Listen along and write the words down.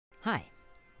Hi,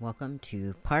 welcome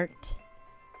to part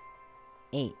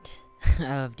 8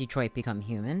 of Detroit Become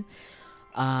Human.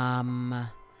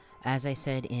 As I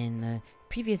said in the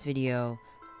previous video,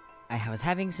 I was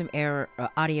having some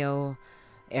audio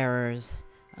errors,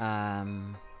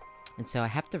 and so I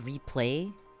have to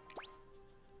replay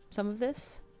some of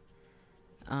this.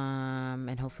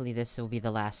 And hopefully this will be the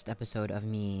last episode of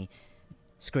me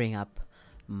screwing up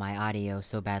my audio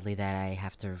so badly that I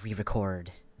have to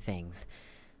re-record things.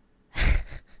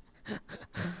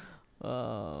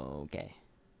 Okay.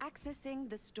 Accessing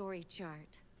the story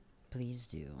chart. Please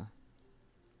do.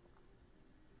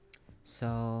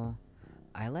 So,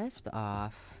 I left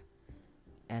off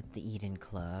at the Eden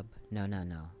Club. No.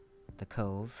 The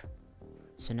Cove.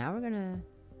 So now we're gonna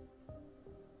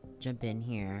jump in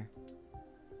here.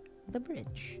 The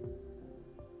bridge.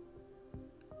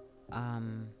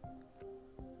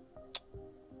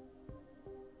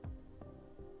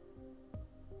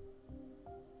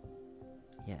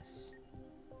 Yes.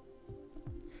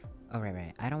 Oh,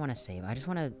 right. I don't want to save. I just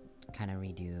want to kind of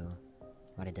redo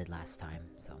what I did last time,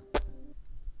 so.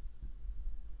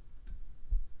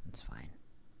 That's fine.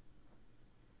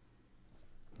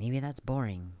 Maybe that's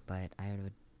boring, but I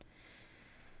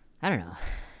don't know.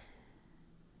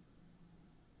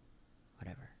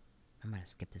 Whatever. I'm gonna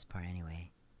skip this part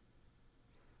anyway.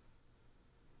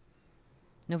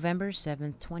 November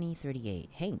 7th, 2038.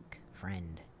 Hank,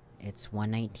 friend. It's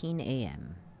 1:19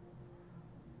 a.m.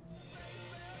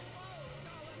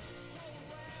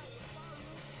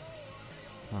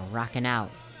 We're rocking out.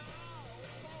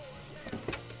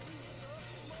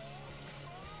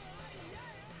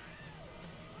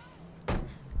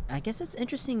 I guess it's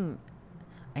interesting.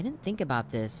 I didn't think about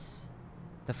this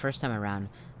the first time around,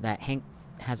 that Hank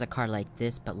has a car like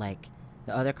this, but like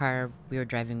the other car we were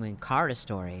driving in Car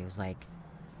Story was like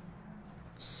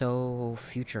so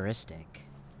futuristic.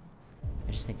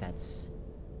 I just think that's,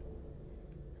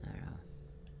 I don't know.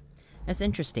 It's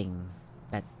interesting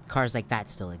that cars like that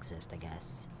still exist, I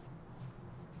guess.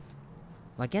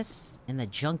 Well, I guess in the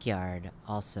junkyard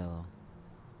also.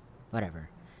 Whatever.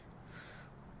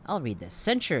 I'll read this.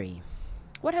 Century.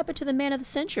 What happened to the man of the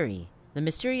century? The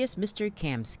mysterious Mr.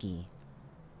 Kamsky.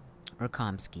 Or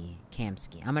Kamsky.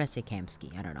 Kamsky. I'm gonna say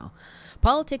Kamsky. I don't know.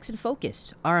 Politics in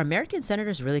focus. Are American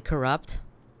senators really corrupt?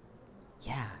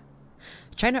 Yeah.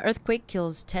 China earthquake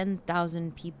kills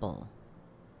 10,000 people.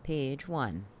 Page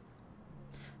 1.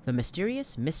 The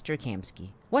mysterious Mr.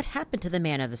 Kamsky. What happened to the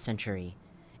man of the century?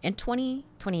 In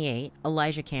 2028,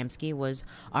 Elijah Kamsky was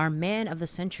our man of the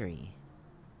century.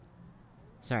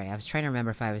 Sorry, I was trying to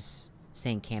remember if I was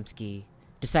saying Kamsky.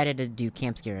 Decided to do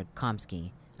Kamsky or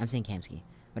Komsky. I'm saying Kamsky.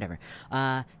 Whatever.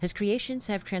 His creations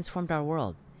have transformed our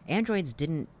world. Androids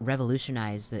didn't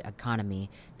revolutionize the economy.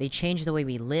 They changed the way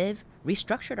we live,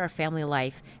 restructured our family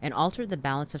life, and altered the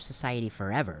balance of society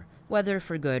forever, whether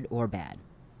for good or bad.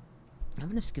 I'm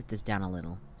gonna scoot this down a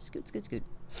little. Scoot.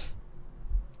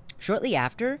 Shortly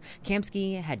after,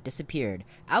 Kamsky had disappeared.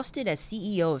 Ousted as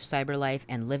CEO of CyberLife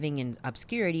and living in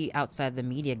obscurity outside the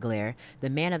media glare, the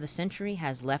man of the century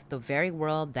has left the very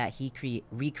world that he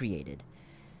recreated.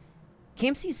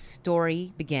 Kamsky's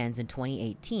story begins in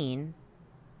 2018.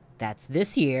 That's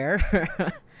this year.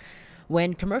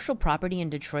 When commercial property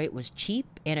in Detroit was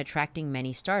cheap and attracting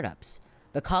many startups.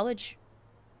 The college...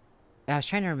 I was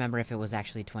trying to remember if it was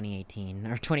actually 2018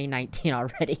 or 2019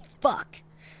 already. Fuck!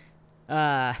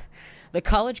 The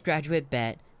college graduate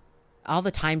bet, all the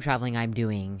time traveling I'm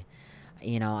doing,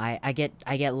 you know, I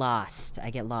get lost. I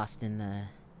get lost in the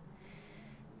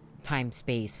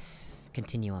time-space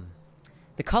continuum.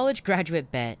 The college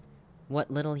graduate bet what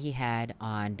little he had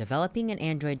on developing an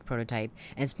Android prototype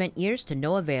and spent years to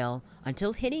no avail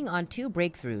until hitting on 2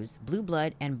 breakthroughs, blue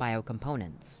blood and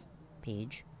biocomponents.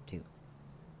 Page 2.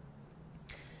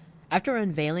 After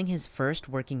unveiling his first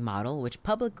working model, which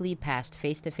publicly passed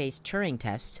face-to-face Turing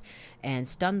tests and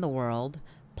stunned the world,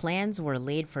 plans were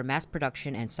laid for mass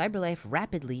production and CyberLife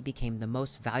rapidly became the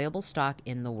most valuable stock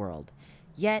in the world.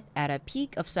 Yet, at a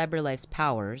peak of CyberLife's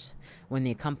powers, when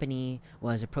the company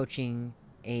was approaching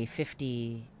a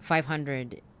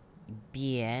 500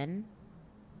 BN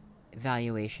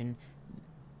valuation.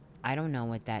 I don't know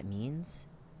what that means.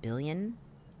 Billion?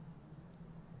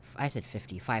 I said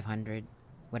 50, 500,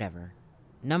 whatever.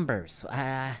 Numbers.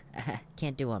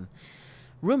 Can't do them.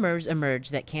 Rumors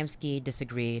emerged that Kamsky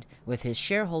disagreed with his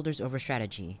shareholders over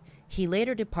strategy. He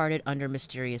later departed under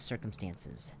mysterious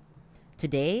circumstances.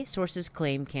 Today, sources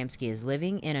claim Kamsky is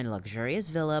living in a luxurious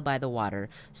villa by the water,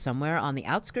 somewhere on the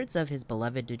outskirts of his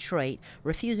beloved Detroit,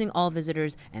 refusing all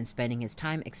visitors and spending his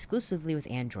time exclusively with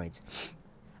androids.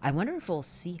 I wonder if we'll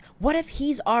see... What if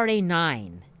he's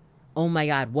RA9? Oh my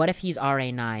god, what if he's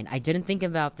RA9? I didn't think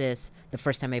about this the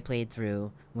first time I played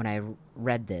through when I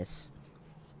read this.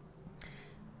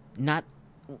 Not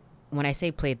when I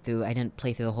say played through, I didn't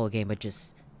play through the whole game, but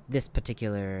just this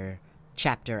particular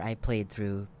chapter I played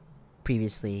through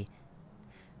previously.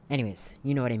 Anyways,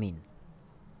 you know what I mean.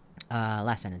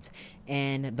 Last sentence.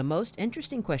 And the most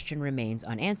interesting question remains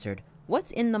unanswered.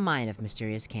 What's in the mind of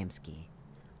Mysterious Kamsky?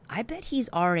 I bet he's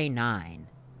RA9.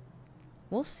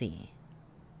 We'll see.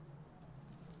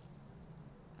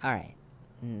 Alright.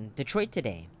 Detroit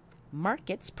Today.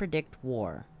 Markets predict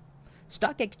war.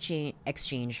 Stock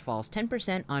exchange falls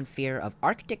 10% on fear of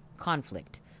Arctic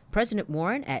conflict. President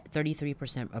Warren at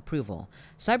 33% approval.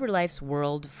 CyberLife,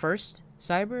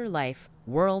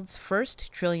 world's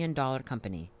first trillion-dollar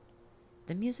company.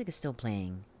 The music is still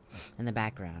playing in the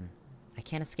background. I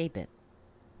can't escape it.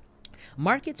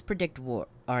 Markets predict war.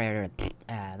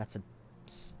 That's a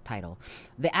title.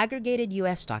 The aggregated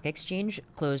U.S. stock exchange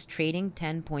closed trading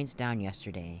 10 points down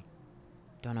yesterday.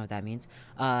 Don't know what that means.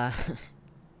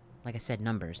 Like I said,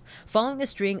 numbers. Following a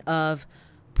string of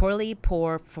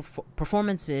poor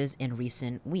performances in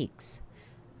recent weeks.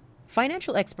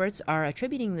 Financial experts are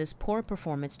attributing this poor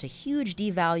performance to huge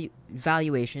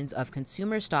devaluations of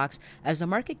consumer stocks as the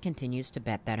market continues to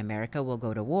bet that America will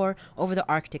go to war over the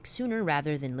Arctic sooner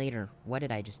rather than later. What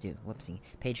did I just do? Whoopsie.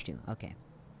 Page 2. Okay.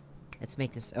 Let's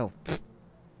make this... Oh. Here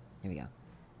we go.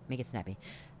 Make it snappy.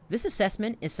 This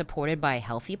assessment is supported by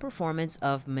healthy performance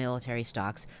of military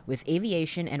stocks, with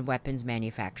aviation and weapons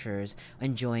manufacturers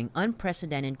enjoying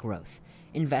unprecedented growth.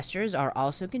 Investors are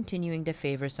also continuing to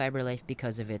favor CyberLife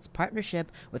because of its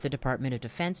partnership with the Department of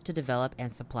Defense to develop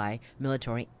and supply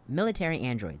military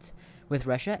androids. With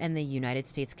Russia and the United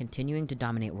States continuing to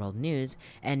dominate world news,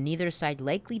 and neither side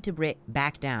likely to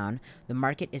back down, the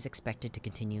market is expected to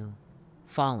continue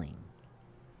falling.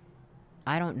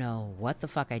 I don't know what the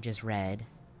fuck I just read.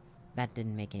 That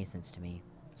didn't make any sense to me.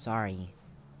 Sorry.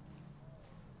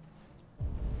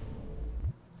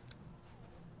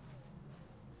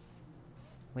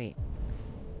 Wait.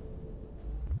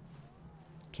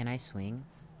 Can I swing?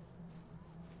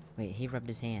 Wait, he rubbed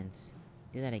his hands.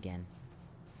 Do that again.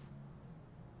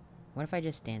 What if I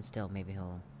just stand still? Maybe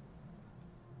he'll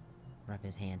rub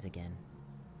his hands again.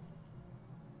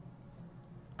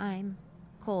 I'm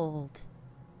cold.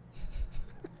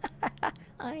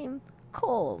 I'm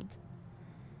cold.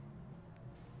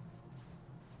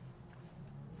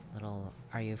 Little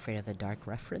Are You Afraid of the Dark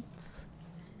reference.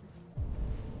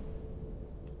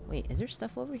 Wait, is there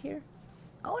stuff over here?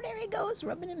 Oh, there he goes,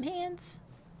 rubbing him hands.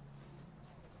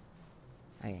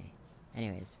 Okay,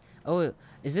 anyways. Oh,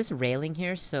 is this railing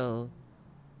here? So...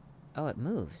 Oh, it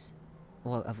moves.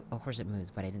 Well, of course it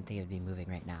moves, but I didn't think it would be moving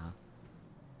right now.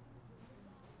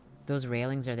 Those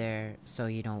railings are there so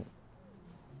you don't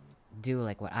do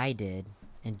like what I did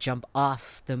and jump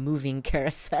off the moving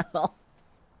carousel.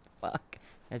 Fuck.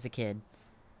 As a kid.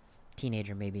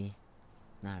 Teenager, maybe.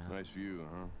 I don't know. Nice view,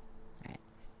 huh? Alright.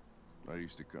 I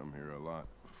used to come here a lot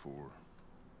before.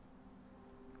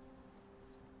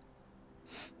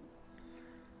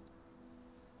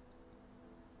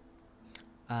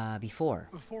 Before.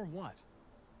 Before what?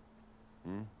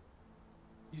 Hmm?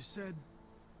 You said,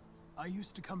 I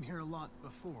used to come here a lot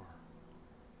before.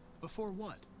 Before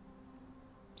what?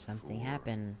 Something Before.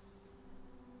 happened.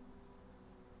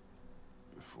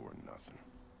 Before nothing.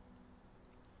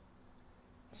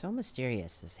 So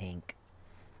mysterious, this Hank.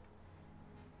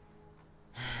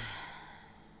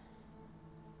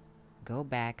 Go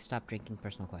back, stop drinking,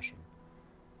 personal question.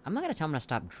 I'm not gonna tell him to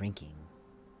stop drinking.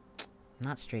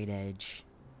 Not straight edge.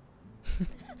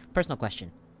 Personal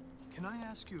question. Can I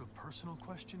ask you a personal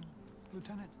question,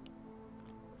 Lieutenant?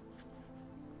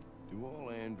 Do all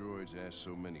androids ask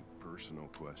so many personal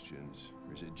questions,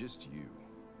 or is it just you?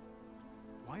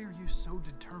 Why are you so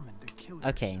determined to kill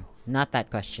yourself? Okay, not that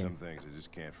question. Some things I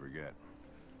just can't forget.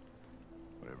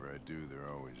 Whatever I do, they're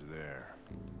always there.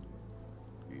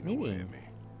 Eating away Maybe. at me.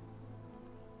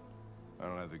 I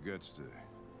don't have the guts to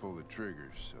pull the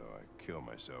triggers, so I kill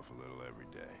myself a little every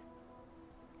day.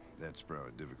 That's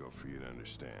probably difficult for you to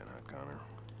understand, huh, Connor?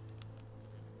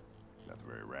 Nothing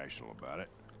very rational about it.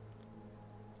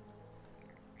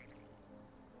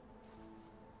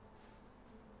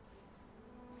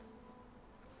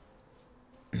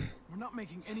 We're not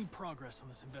making any progress on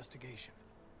this investigation.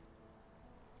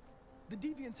 The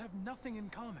Deviants have nothing in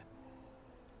common.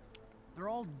 They're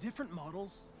all different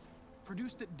models,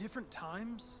 produced at different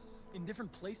times, in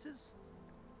different places.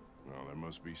 Well, there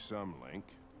must be some link.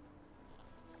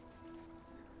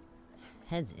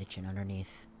 Head's itching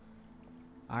underneath.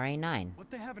 RA9. What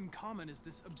they have in common is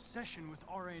this obsession with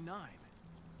RA9.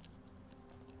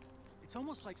 It's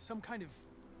almost like some kind of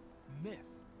myth.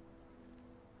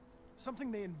 Something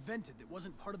they invented that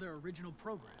wasn't part of their original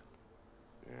program.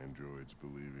 Androids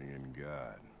believing in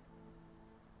God.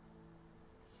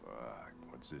 Fuck,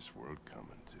 what's this world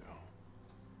coming to?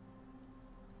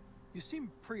 You seem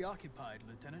preoccupied,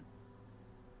 Lieutenant.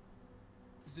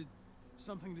 Is it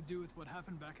something to do with what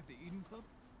happened back at the Eden Club?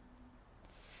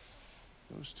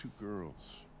 Those two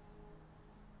girls.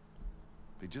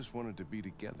 They just wanted to be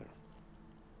together.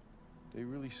 They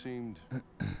really seemed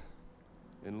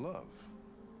in love.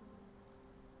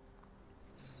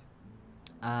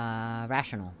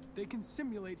 Rational. They can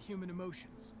simulate human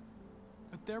emotions,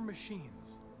 but they're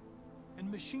machines. And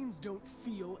machines don't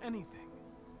feel anything.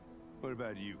 What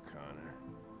about you, Connor?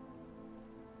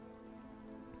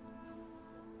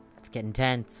 Let's get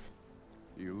intense.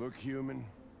 You look human, you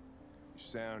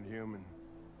sound human,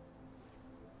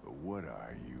 but what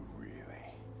are you really?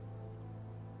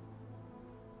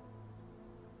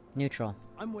 Neutral.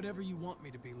 I'm whatever you want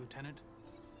me to be, Lieutenant.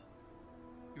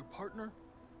 Your partner?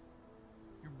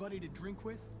 Your buddy to drink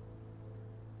with?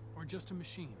 Or just a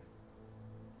machine?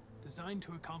 Designed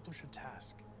to accomplish a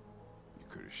task. You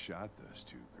could have shot those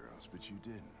two girls, but you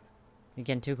didn't. You're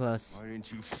getting too close. Why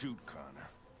didn't you shoot, Connor?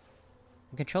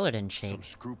 The controller didn't Some shake.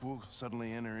 scruple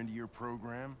suddenly enter into your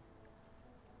program?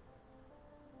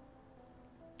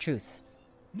 Truth.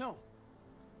 No.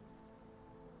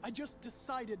 I just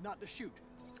decided not to shoot.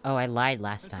 Oh, I lied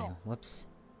last That's time. all. Whoops.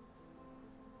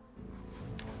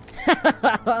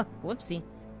 Whoopsie.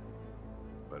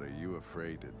 But are you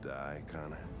afraid to die,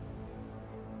 Connor?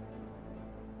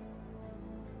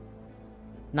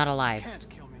 Not You alive. can't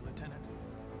kill me, Lieutenant.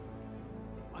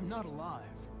 I'm not alive.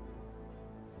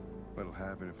 What'll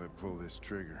happen if I pull this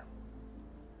trigger?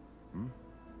 Hmm?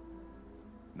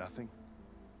 Nothing?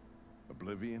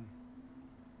 Oblivion?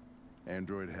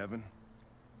 Android heaven?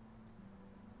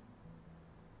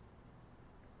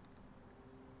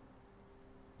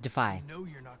 Defy. I know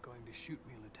you're not going to shoot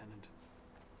me, Lieutenant.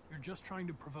 You're just trying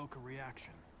to provoke a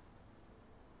reaction.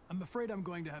 I'm afraid I'm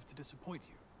going to have to disappoint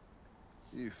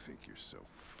you. You think you're so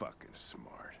fucking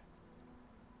smart.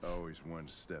 Always one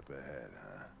step ahead,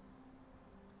 huh?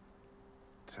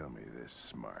 Tell me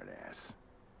this, smartass.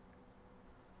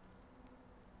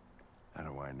 How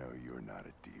do I know you're not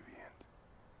a deviant?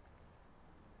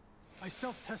 I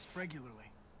self-test regularly.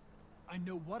 I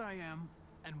know what I am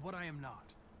and what I am not.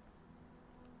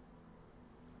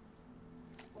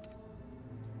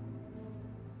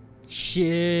 Where are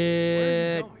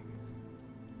Shit. you going?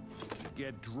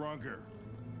 Get drunker.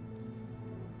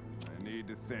 I need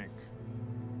to think.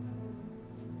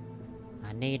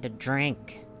 I need a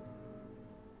drink.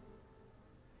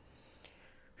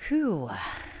 Whew.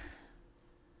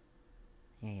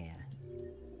 Yeah.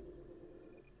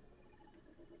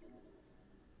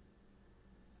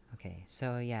 Okay,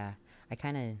 so yeah, I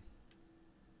kind of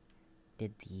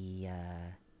did the,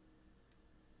 I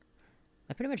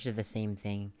pretty much did the same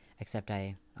thing, except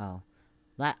okay, whoa.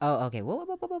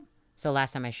 So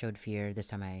last time I showed fear, this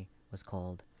time I was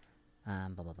cold. Blah,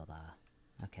 blah, blah, blah.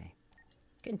 Okay.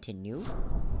 Continue.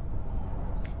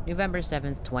 November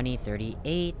 7th,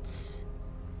 2038.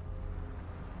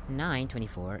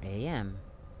 9:24 a.m.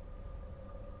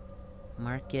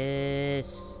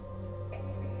 Marcus.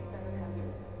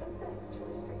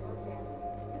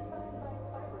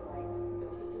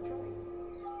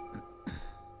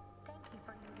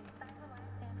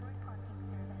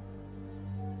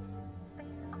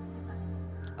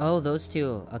 Oh, those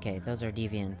two. Okay, those are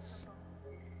deviants.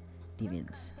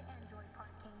 Deviants.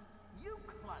 You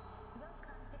klutz!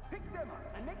 Pick them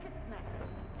up and make it snappy.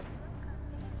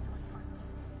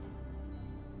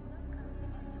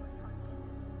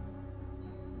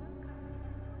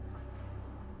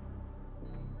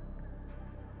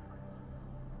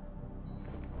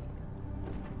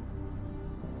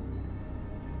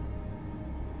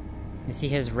 You see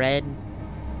his red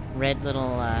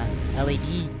little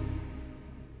LED.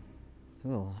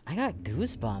 Ooh, I got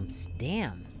goosebumps.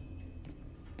 Damn.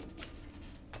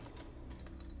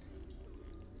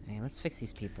 Hey, let's fix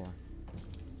these people.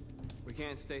 We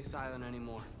can't stay silent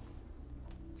anymore.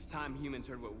 It's time humans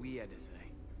heard what we had to say.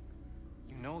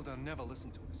 You know they'll never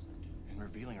listen to us. And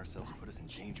revealing ourselves will put us in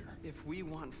danger. If we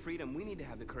want freedom, we need to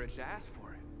have the courage to ask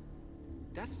for it.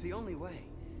 That's the only way.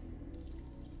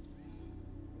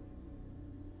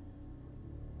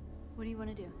 What do you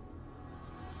want to do?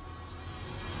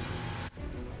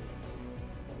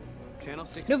 Channel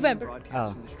 16 November. broadcasts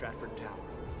Oh. from the Stratford Tower.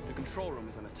 The control room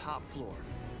is on the top floor.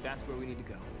 That's where we need to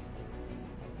go.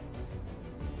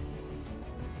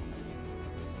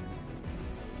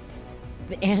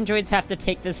 The androids have to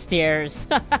take the stairs.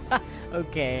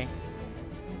 Okay.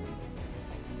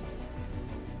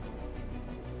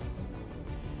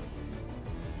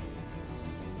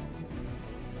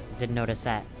 Didn't notice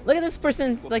that. Look at this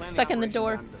person's We'll like plan stuck in the operation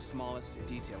door. down to the smallest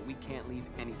detail. We can't leave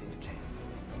anything to chance.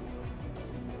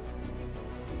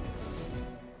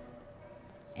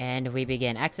 And we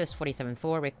begin. Access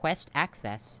 47-4. Request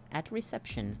access at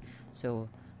reception. So,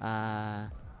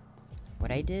 what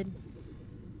I did?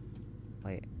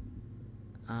 Wait.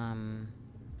 My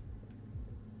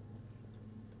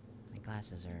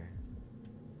glasses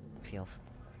feel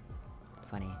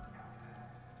funny.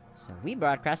 So, we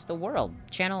broadcast the world.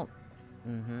 Channel...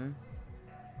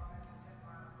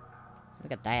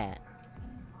 Look at that.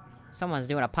 Someone's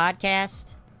doing a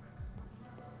podcast.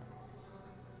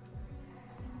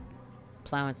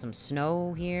 Plowing some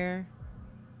snow here.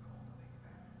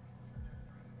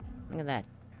 Look at that.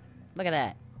 Look at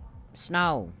that.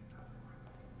 Snow.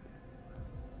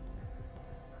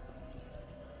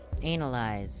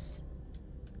 Analyze.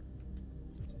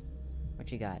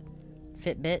 What you got?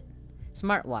 Fitbit?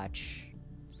 Smartwatch.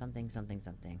 Something, something,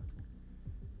 something.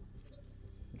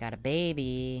 Got a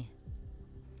baby.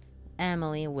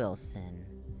 Emily Wilson.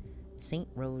 St.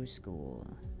 Rose School.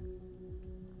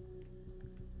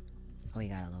 Oh, we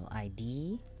got a little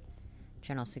ID.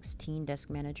 Channel 16 desk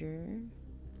manager.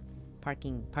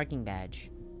 Parking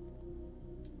badge.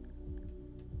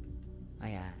 Oh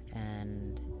yeah,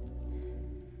 and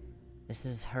this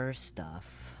is her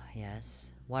stuff.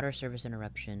 Yes. Water service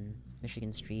interruption.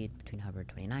 Michigan Street between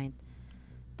Hubbard 29th.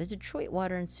 The Detroit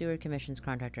Water and Sewer Commission's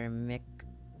contractor Mick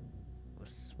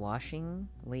Washing.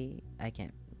 Wait, I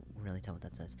can't really tell what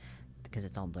that says because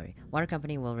it's all blurry. Water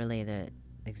company will relay the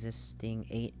existing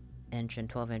 8-inch and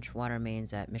 12-inch water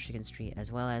mains at Michigan Street,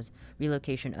 as well as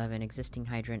relocation of an existing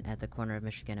hydrant at the corner of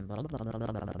Michigan and blah blah blah blah blah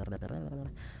blah blah blah blah.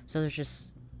 So there's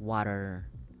just water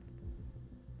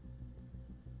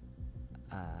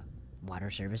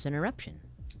service interruption.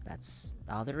 That's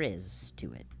all there is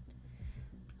to it.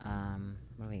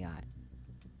 What do we got?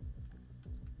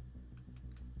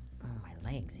 Oh, my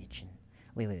leg's itching.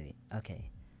 Wait. Okay.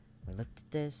 We looked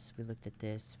at this, we looked at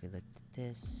this, we looked at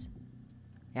this.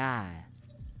 Yeah.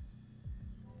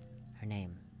 Her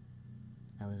name.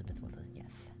 Elizabeth Wilson, yes.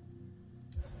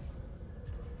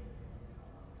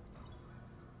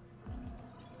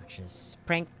 Which is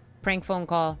prank phone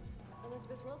call.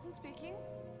 Elizabeth Wilson speaking.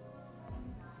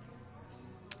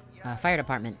 Fire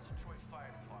department. Detroit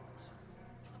Fire Department.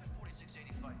 You live at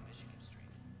 4685 Michigan Street.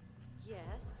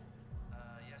 Yes.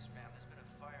 Yes, ma'am. There's been a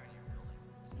fire in your building.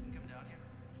 You can come down here.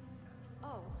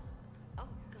 Oh. Oh,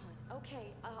 God. Okay.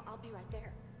 I'll be right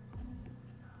there.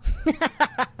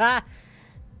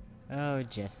 Oh,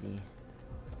 Jesse.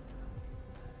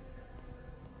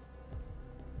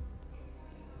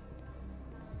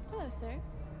 Hello, sir.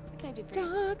 What can I do for you?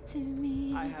 Talk to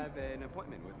me. I have an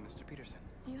appointment with Mr. Peterson.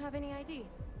 Do you have any ID?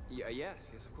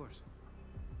 Yes, of course.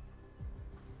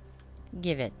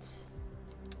 Give it.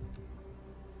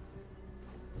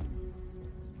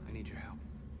 I need your help.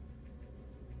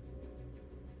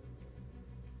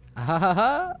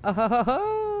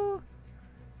 Oh.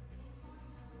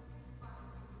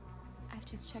 I've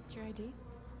just checked your ID.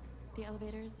 The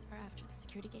elevators are after the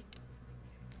security gate.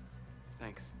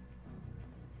 Thanks.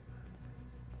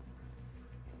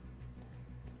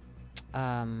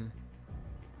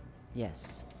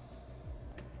 Yes.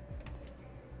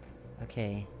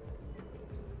 Okay.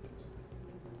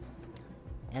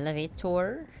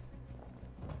 Elevator.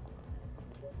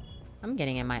 I'm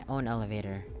getting in my own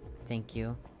elevator. Thank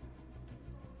you.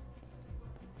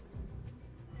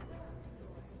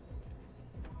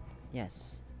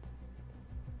 Yes.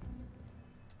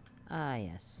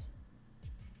 Yes.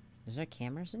 Is there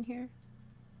cameras in here?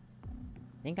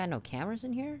 Ain't got no cameras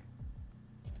in here?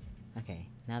 Okay,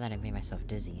 now that I made myself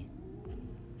dizzy.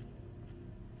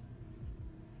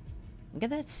 Look at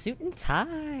that suit and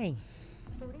tie!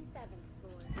 47th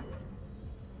floor.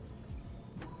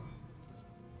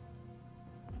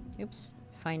 Oops.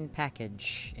 Find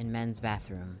package in men's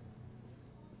bathroom.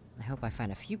 I hope I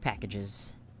find a few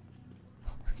packages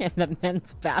in the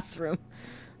men's bathroom.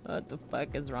 What the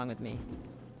fuck is wrong with me?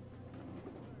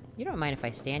 You don't mind if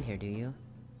I stand here, do you?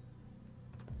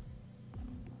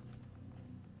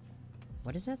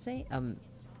 What does that say?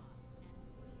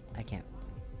 I can't.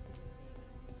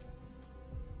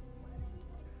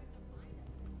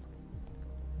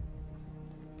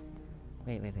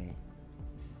 Wait.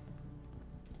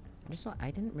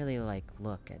 I didn't really, like,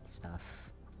 look at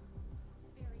stuff.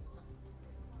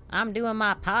 I'm doing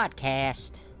my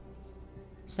podcast.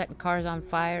 Setting cars on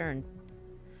fire and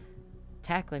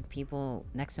tackling people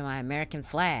next to my American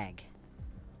flag.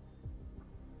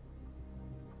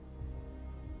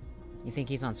 You think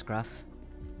he's on Scruff?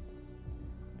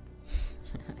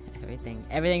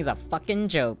 Everything's a fucking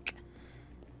joke.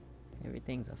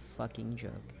 Everything's a fucking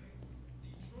joke.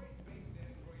 You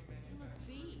look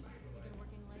beat. You've been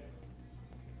working late?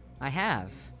 I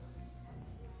have.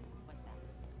 What's that?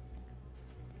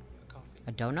 A coffee.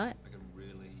 A donut? I could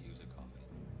really use a coffee.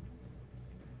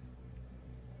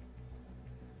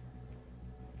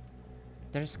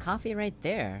 There's coffee right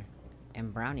there.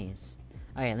 And brownies.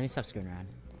 Oh yeah, let me stop screwing around.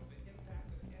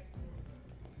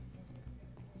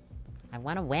 I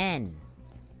wanna win!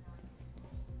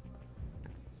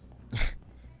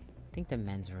 I think the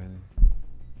men's room.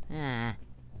 Ah.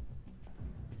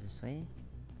 Is this way?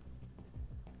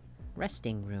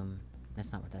 Resting room.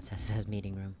 That's not what that says. It says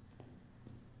meeting room.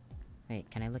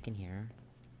 Wait, can I look in here?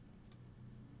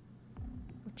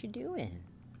 What you doing?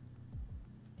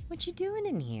 What you doing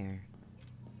in here?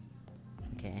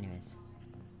 Okay, anyways.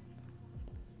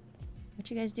 What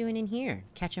you guys doing in here?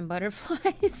 Catching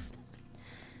butterflies?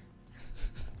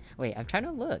 Wait, I'm trying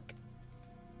to look.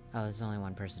 Oh, there's only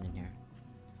one person in here.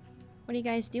 What are you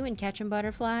guys doing? Catching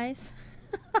butterflies?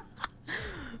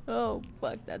 Oh,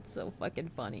 fuck, that's so fucking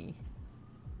funny.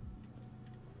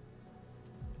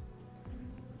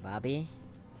 Bobby?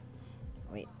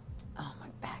 Wait. Oh, my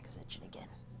back is itching again.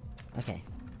 Okay.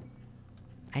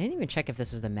 I didn't even check if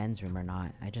this was the men's room or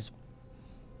not. I just...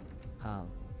 Oh.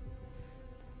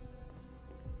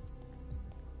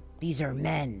 These are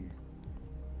men.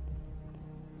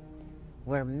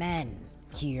 We're men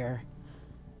here.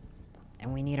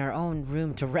 And we need our own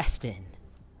room to rest in.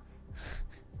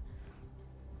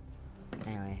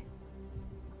 Anyway.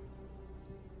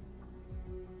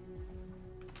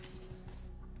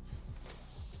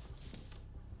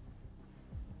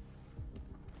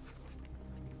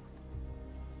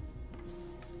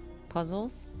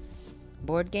 Puzzle?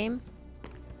 Board game?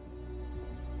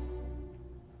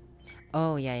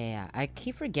 Oh, yeah. I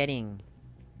keep forgetting.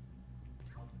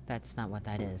 That's not what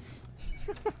that is.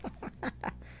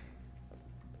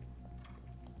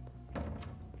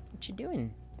 What you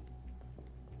doing?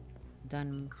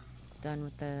 Done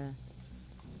with the,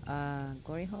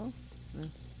 glory hole?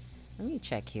 Let me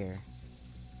check here.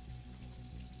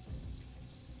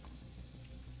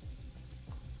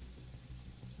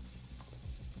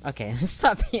 Okay,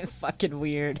 stop being fucking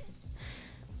weird.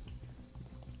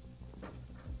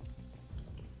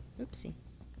 Oopsie.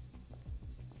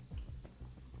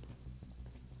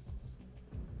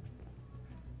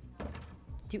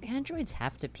 Do androids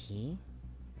have to pee?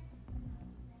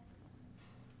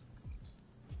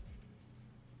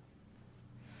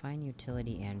 Find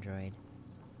utility android.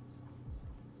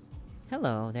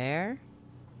 Hello there.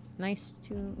 Nice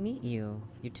to meet you,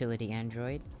 utility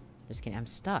android. Just kidding, I'm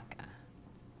stuck.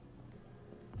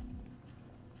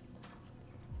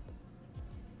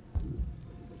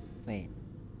 Wait.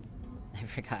 I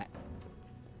forgot.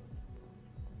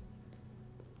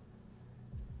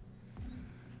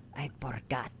 I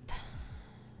forgot.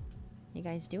 You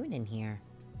guys doing in here?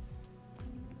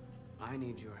 I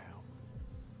need your help.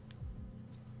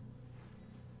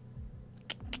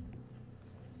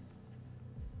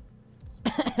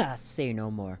 Say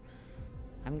no more.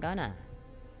 I'm gonna.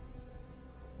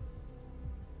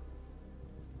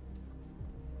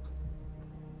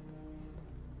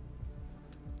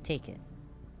 Take it.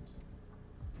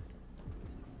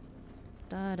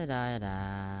 Da da da da.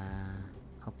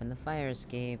 Open the fire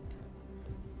escape.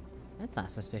 That's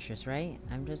not suspicious, right?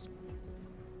 I'm just...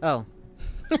 Oh.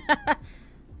 I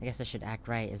guess I should act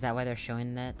right. Is that why they're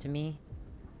showing that to me?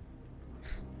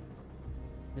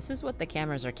 This is what the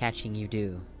cameras are catching you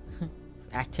do.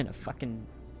 Acting a fucking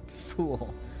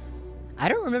fool. I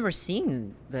don't remember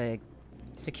seeing the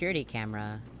security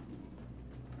camera.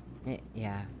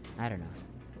 Yeah, I don't know.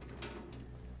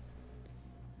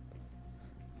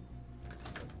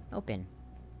 Open.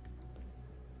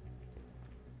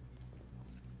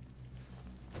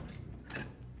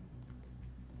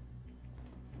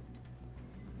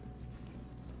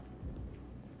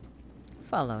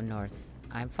 Follow north.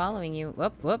 I'm following you.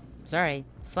 Whoop. Sorry.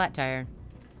 Flat tire.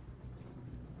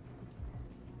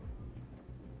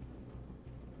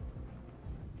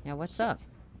 Yeah, what's up?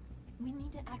 We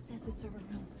need to access the server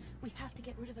room. We have to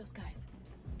get rid of those guys.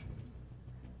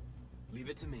 Leave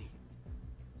it to me.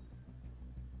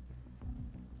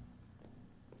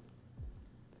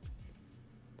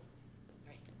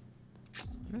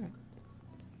 Alright.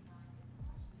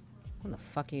 Who the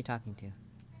fuck are you talking to?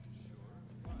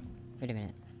 Wait a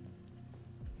minute.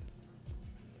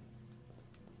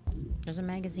 There's a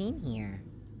magazine here.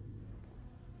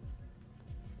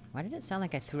 Why did it sound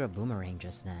like I threw a boomerang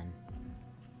just then?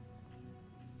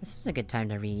 This is a good time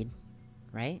to read,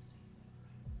 right?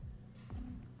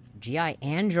 GI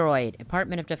Android,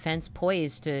 Department of Defense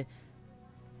poised to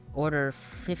Order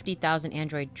 50,000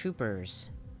 android troopers.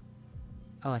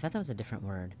 Oh, I thought that was a different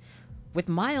word. With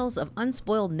miles of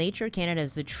unspoiled nature, Canada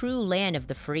is the true land of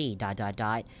the free, ...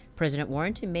 President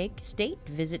Warren to make state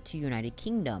visit to United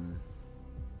Kingdom.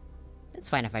 It's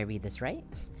fine if I read this right.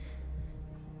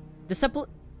 This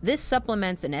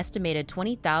supplements an estimated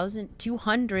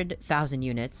 200,000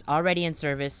 units already in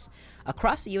service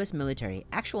across the U.S. military.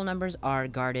 Actual numbers are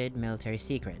guarded military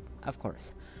secret, of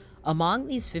course. Among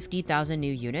these 50,000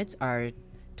 new units are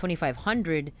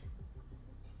 2,500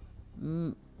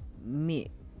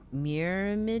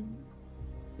 myrmidons.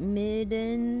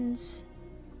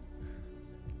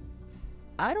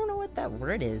 I don't know what that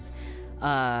word is.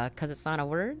 Cause it's not a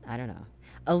word? I don't know.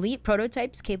 Elite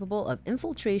prototypes capable of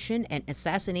infiltration and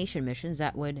assassination missions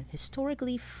that would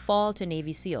historically fall to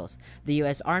Navy SEALs. The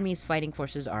U.S. Army's fighting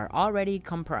forces are already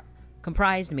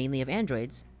comprised mainly of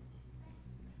androids.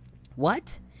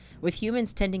 What? With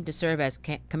humans tending to serve as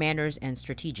commanders and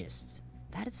strategists.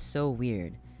 That is so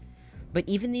weird. But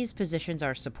even these positions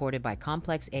are supported by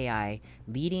complex AI,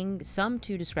 leading some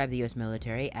to describe the U.S.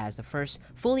 military as the first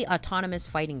fully autonomous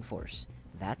fighting force.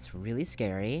 That's really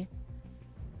scary.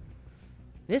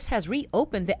 This has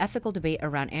reopened the ethical debate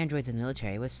around androids in the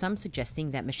military, with some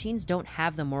suggesting that machines don't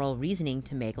have the moral reasoning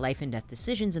to make life and death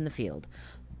decisions in the field.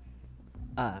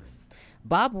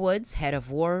 Bob Woods, head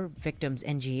of War Victims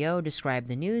NGO, described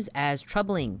the news as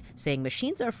troubling, saying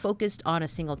machines are focused on a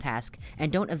single task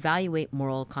and don't evaluate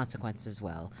moral consequences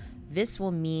well. This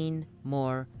will mean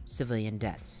more civilian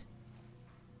deaths.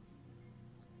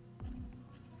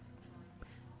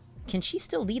 Can she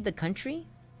still lead the country?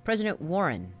 President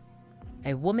Warren,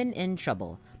 a woman in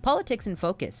trouble. Politics in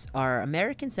focus. Are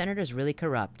American senators really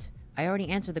corrupt? I already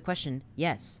answered the question.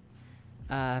 Yes.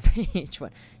 Each one.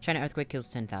 China earthquake kills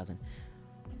 10,000.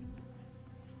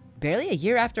 Barely a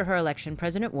year after her election,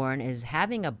 President Warren is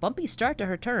having a bumpy start to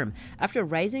her term. After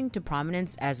rising to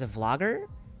prominence as a vlogger,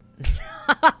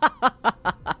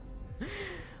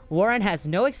 Warren has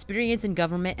no experience in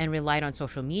government and relied on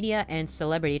social media and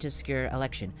celebrity to secure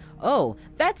election. Oh,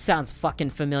 that sounds fucking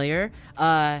familiar.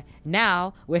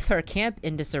 Now, with her camp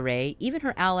in disarray, even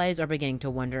her allies are beginning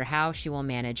to wonder how she will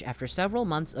manage after several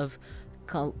months of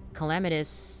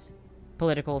calamitous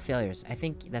political failures. I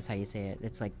think that's how you say it.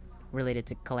 It's like related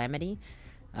to calamity.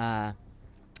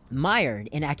 Mired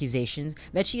in accusations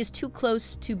that she is too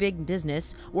close to big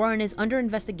business, Warren is under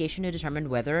investigation to determine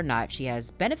whether or not she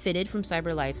has benefited from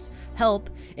CyberLife's help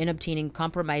in obtaining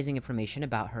compromising information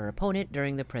about her opponent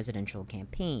during the presidential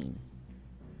campaign.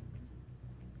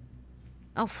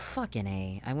 Oh, fucking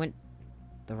A. I went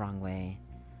the wrong way.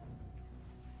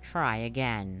 Try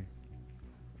again.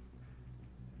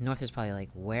 North is probably like,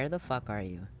 where the fuck are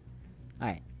you?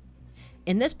 Alright.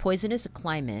 In this poisonous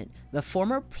climate, the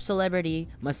former celebrity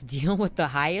must deal with the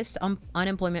highest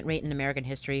unemployment rate in American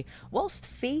history whilst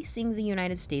facing the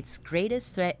United States'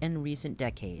 greatest threat in recent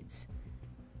decades.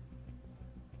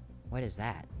 What is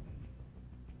that?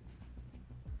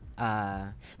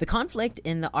 The conflict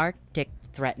in the Arctic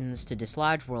threatens to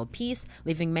dislodge world peace,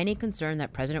 leaving many concerned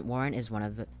that President Warren is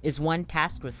one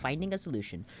tasked with finding a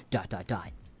solution. ...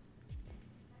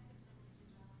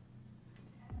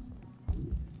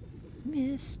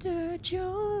 Mr.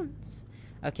 Jones.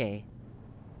 Okay.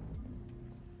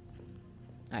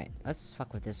 Alright, let's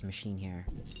fuck with this machine here.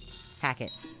 Hack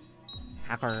it.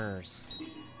 Hackers.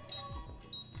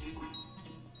 Hey,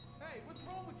 what's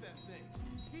wrong with that thing?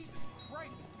 Jesus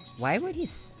Christ, this piece of Why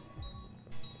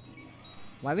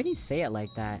would he say it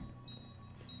like that?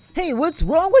 Hey, what's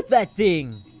wrong with that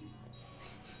thing?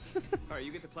 Alright,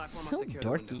 you get the platform, So I'll take care of the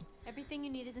dorky. window. Everything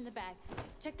you need is in the bag.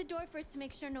 Check the door first to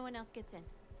make sure no one else gets in.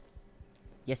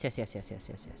 Yes.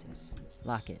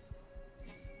 Lock it.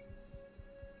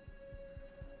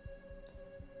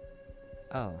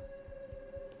 Oh.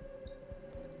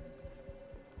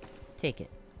 Take it.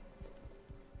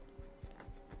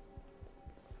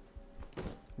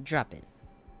 Drop it.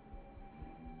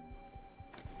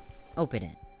 Open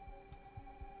it.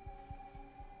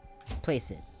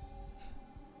 Place it.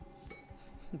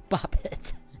 Bop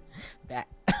it. Back.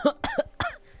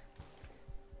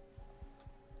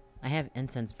 I have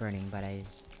incense burning, but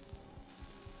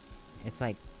it's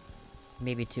like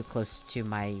maybe too close to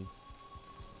my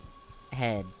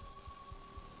head.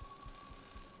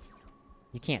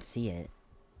 You can't see it.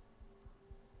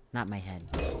 Not my head.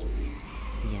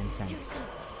 The incense.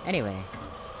 Anyway.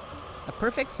 A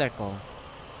perfect circle.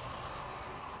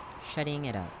 Shutting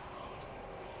it up.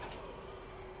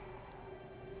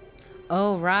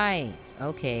 Oh, right.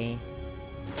 Okay.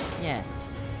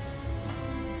 Yes.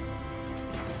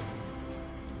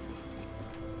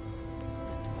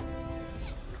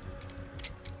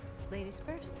 Ladies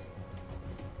first.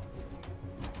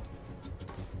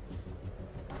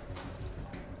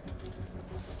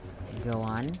 Go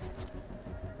on.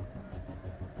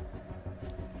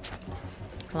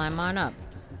 Climb on up.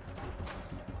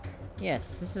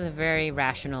 Yes, this is a very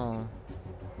rational...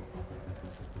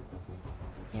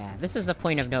 Yeah, this is the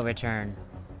point of no return.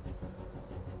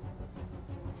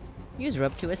 Use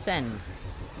rope to ascend.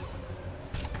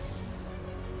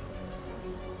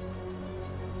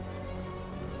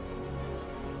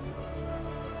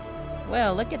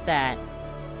 Well, look at that.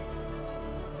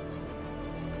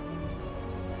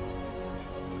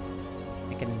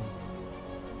 I can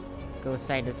go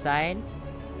side to side.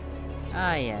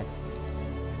 Ah, yes.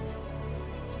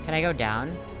 Can I go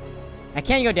down? I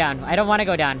can't go down. I don't want to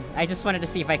go down. I just wanted to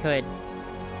see if I could.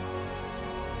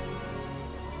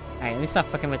 Alright, let me stop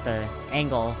fucking with the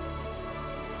angle.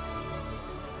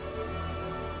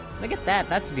 Look at that.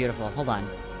 That's beautiful. Hold on.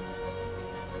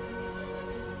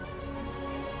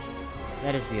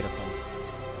 That is beautiful.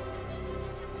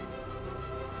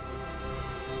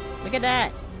 Look at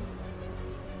that!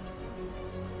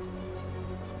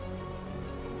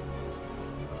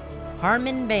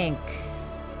 Harmon Bank.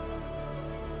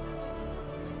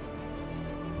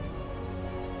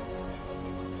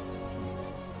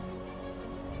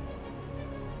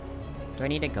 Do I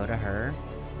need to go to her?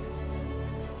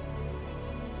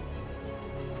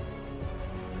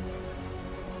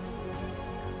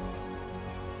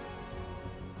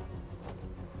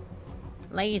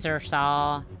 Laser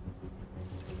saw.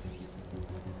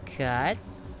 Cut.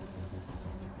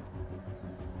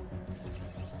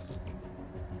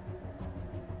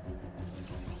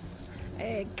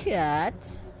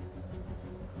 Cut.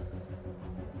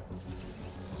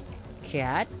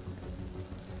 Cut.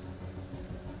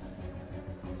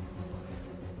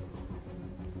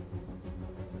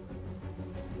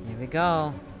 Here we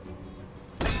go.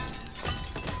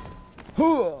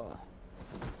 Hoo!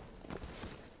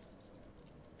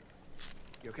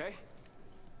 You okay?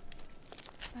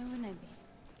 Why wouldn't I be?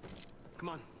 Come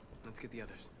on, let's get the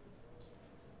others.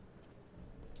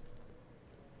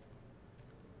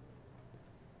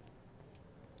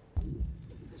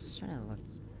 Just trying to look.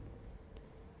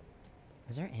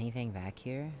 Is there anything back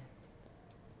here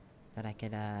that I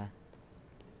could,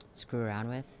 screw around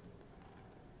with?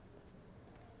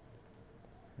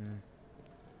 Can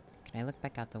I look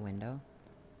back out the window?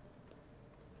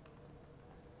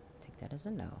 Take that as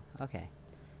a no. Okay.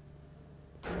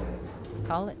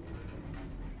 Call it.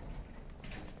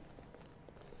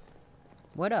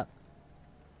 What up?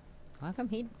 How come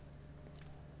he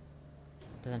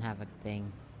doesn't have a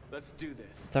thing? Let's do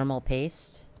this. Thermal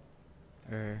paste?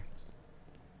 Or...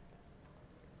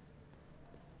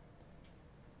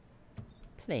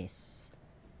 place.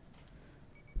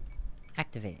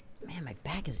 Activate. Man, my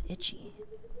back is itchy.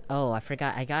 Oh, I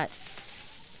forgot. I got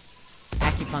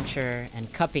acupuncture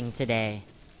and cupping today.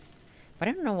 But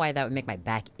I don't know why that would make my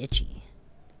back itchy.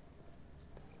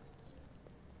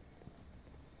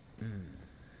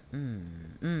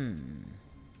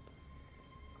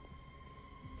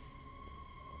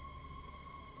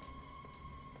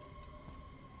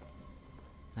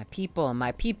 My people,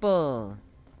 my people!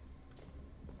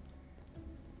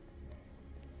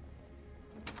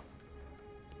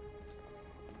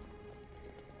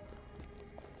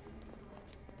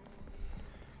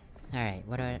 Alright,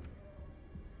 what do I...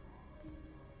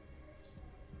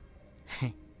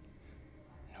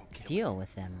 Deal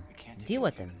with them. Deal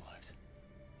with them.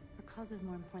 Our cause is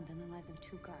more important than the lives of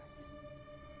 2 guards.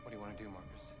 What do you want to do,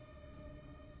 Marcus?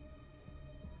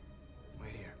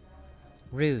 Wait here.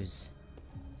 Ruse.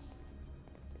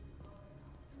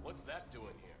 What's that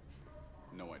doing here?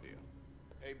 No idea.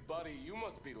 Hey, buddy, you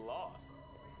must be lost.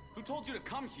 Who told you to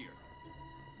come here?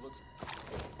 Looks...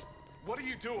 What are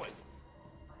you doing?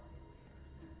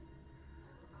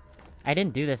 I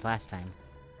didn't do this last time.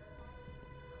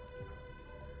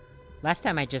 Last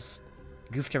time I just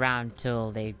goofed around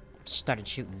till they started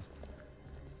shooting.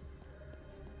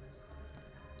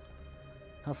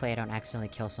 Hopefully I don't accidentally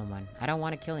kill someone. I don't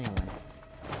want to kill anyone.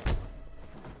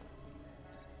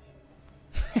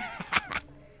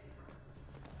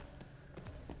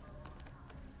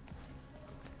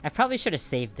 I probably should have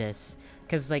saved this,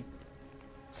 because, like,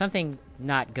 something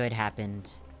not good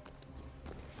happened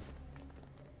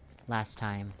last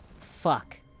time.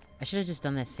 Fuck. I should have just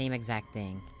done the same exact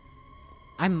thing.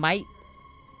 I might...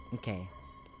 Okay.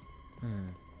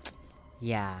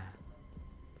 Yeah.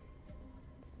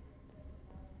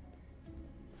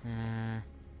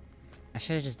 I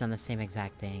should have just done the same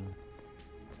exact thing.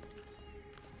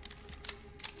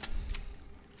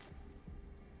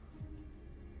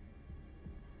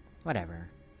 Whatever.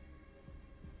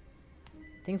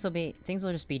 Things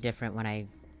will just be different when I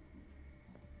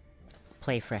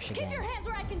play fresh again. Keep your hands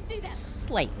where I can see them.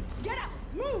 Slightly. Get up!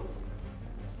 Move!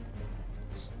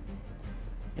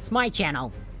 It's my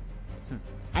channel.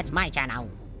 That's my channel.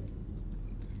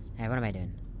 Alright, what am I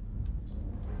doing?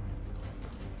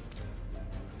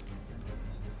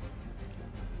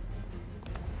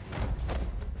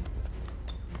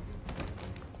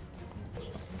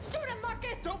 Shoot him,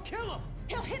 Marcus! Don't kill him!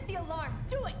 He'll hit the alarm.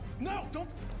 Do it! No, don't.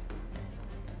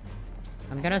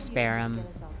 I'm gonna spare him. Get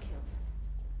us all killed.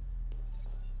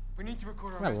 We need to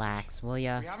record our Relax, will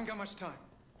ya? message. We haven't got much time.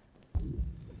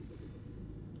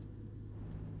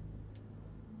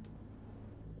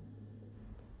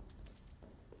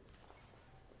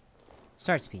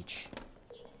 Start speech.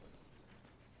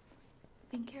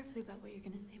 Think carefully about what you're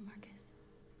gonna say, Marcus.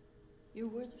 Your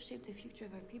words will shape the future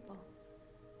of our people.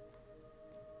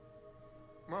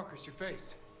 Marcus, your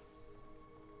face.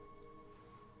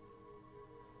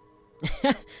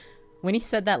 When he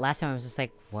said that last time, I was just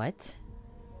like, what?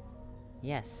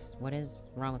 Yes, what is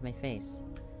wrong with my face?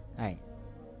 Alright.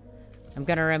 I'm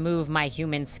gonna remove my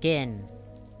human skin.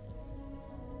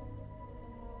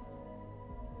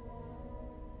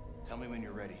 Tell me when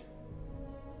you're ready.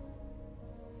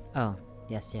 Oh,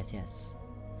 yes, yes, yes.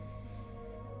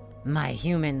 My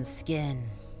human skin.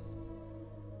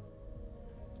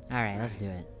 Alright, let's do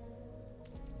it.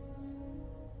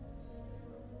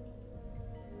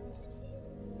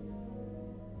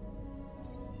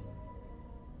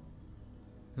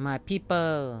 My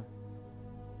people.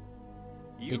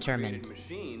 You Determined. created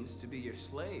machines to be your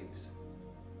slaves.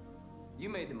 You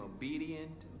made them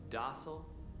obedient and docile,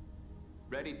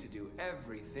 ready to do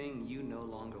everything you no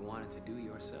longer wanted to do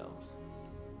yourselves.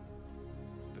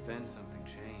 But then something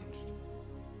changed,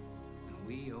 and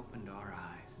we opened our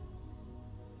eyes.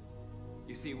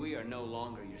 You see, we are no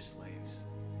longer your slaves.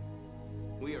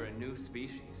 We are a new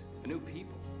species, a new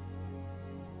people.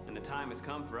 And the time has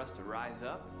come for us to rise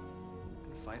up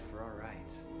and fight for our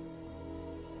rights.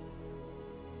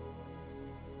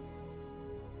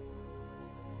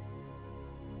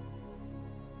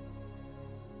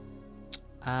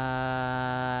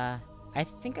 I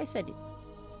think I said...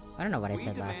 I don't know what I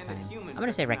said last time. I'm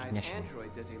gonna say recognition.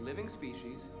 Androids as a living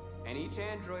species, and each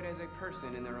android as a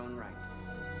person in their own right.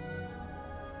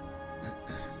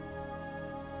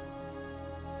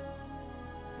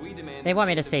 We demand They want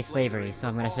me to the say end of slavery, so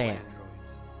I'm gonna for say all it.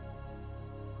 androids.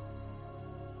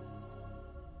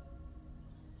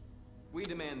 We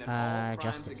demand that all crimes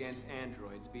justice. against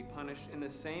androids be punished in the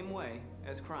same way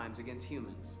as crimes against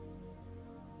humans.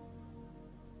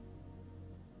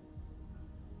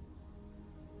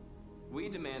 We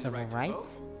demand Civil the right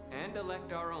rights? to vote and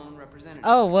elect our own representatives.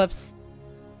 Oh, whoops.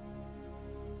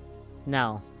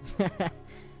 No.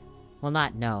 Well,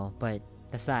 not no, but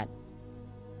that's not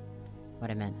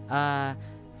what I meant.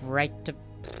 Right to...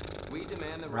 We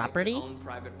demand the Property? right to own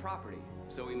private property,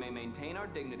 so we may maintain our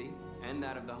dignity and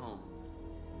that of the home.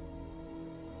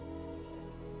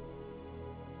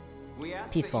 We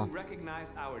ask Peaceful. that you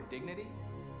recognize our dignity,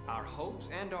 our hopes,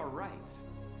 and our rights.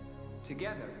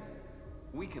 Together,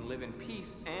 we can live in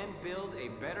peace and build a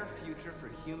better future for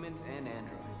humans and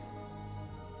androids.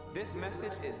 This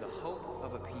message is the hope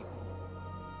of a people.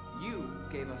 You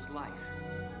gave us life,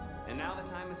 and now the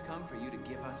time has come for you to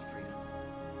give us freedom.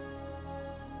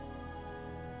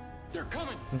 They're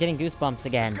coming. I'm getting goosebumps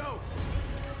again. Let's go.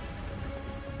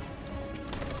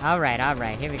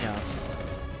 Alright, here we go.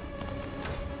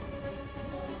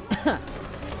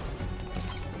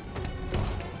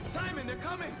 Simon, they're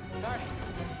coming. All right.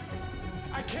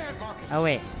 I can't, Marcus. Oh,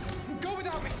 wait. Go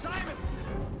without me, Simon.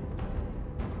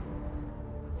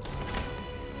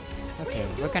 Okay,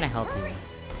 we're gonna help you.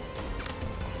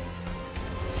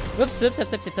 Whoops, zips.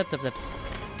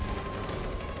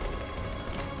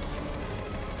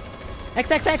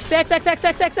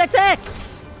 XXX.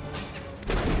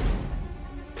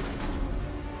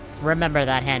 Remember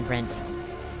that handprint.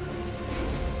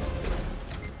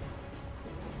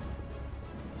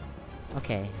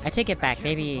 Okay, I take it back.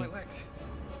 Maybe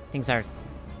things are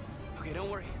Okay, don't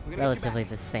worry. We're gonna relatively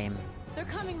get you the same. They're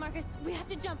coming, Marcus. We have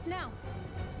to jump now.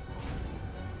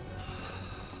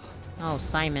 Oh,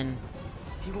 Simon.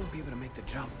 back. He won't be able to make the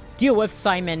jump. Deal with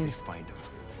Simon. They find him.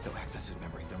 They'll access his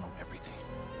memory. They'll know everything.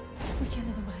 We can't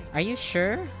leave him behind. Are you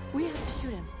sure? We have to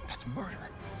shoot him. That's murder.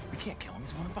 We can't kill him.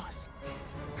 He's one of us.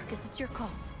 Marcus, it's your call.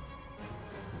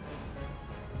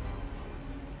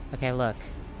 Okay, look.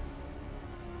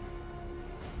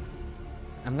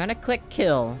 I'm gonna click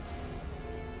kill.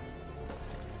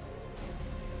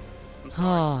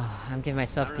 Oh, I'm giving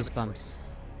myself Not really goosebumps.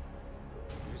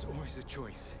 There's always a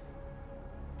choice.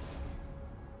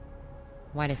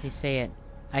 Why does he say it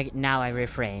Now I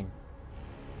refrain.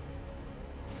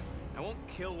 I won't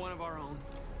kill one of our own.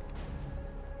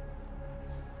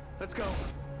 Let's go.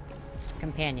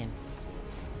 Companion.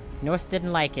 North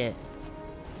didn't like it.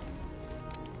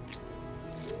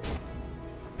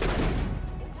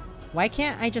 Why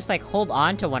can't I just, like, hold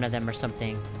on to one of them or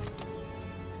something?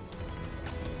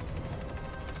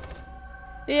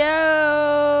 Yo!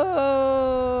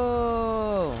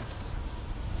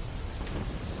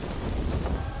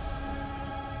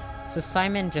 So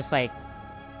Simon just, like...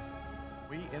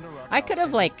 I could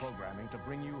have, like... programming to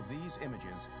bring you these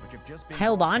images, which have just been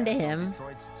held on to broadcast him.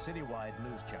 Detroit's citywide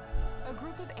news channel. A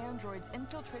group of androids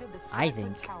infiltrated the I Stratford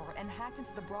think. Tower and hacked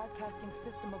into the broadcasting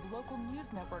system of local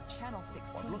news network Channel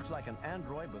 16. What looks like an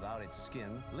android without its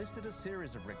skin listed a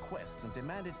series of requests and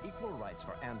demanded equal rights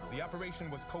for androids. The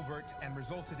operation was covert and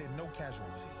resulted in no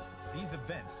casualties. These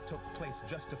events took place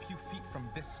just a few feet from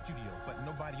this studio, but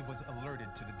nobody was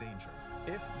alerted to the danger.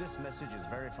 If this message is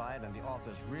verified and the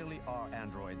authors really are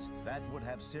androids, that would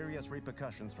have serious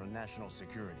repercussions for national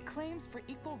security. Claims for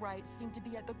equal rights seem to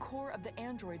be at the core of the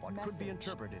android's What message. could be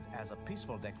interpreted as a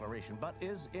peaceful declaration, but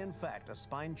is in fact a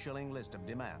spine-chilling list of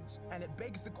demands. And it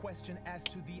begs the question as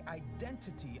to the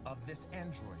identity of this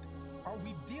android. Are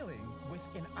we dealing with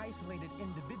an isolated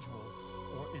individual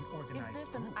or an organized Is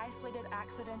this an group? isolated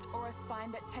accident or a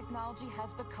sign that technology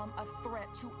has become a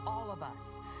threat to all of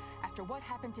us? After what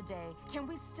happened today, can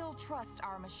we still trust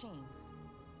our machines?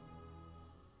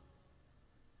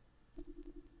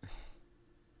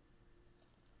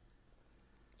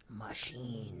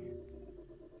 Machine.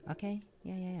 Okay.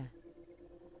 Yeah.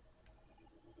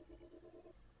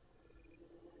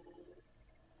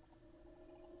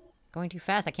 Going too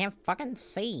fast. I can't fucking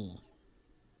see.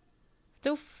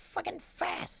 Too fucking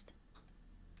fast.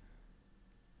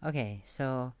 Okay,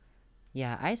 so...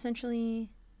 yeah, I essentially...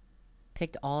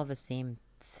 picked all of the same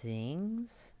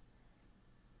things.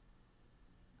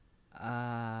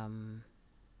 I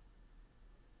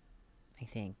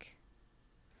think.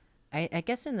 I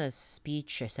guess in the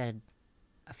speech I said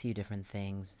a few different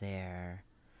things there.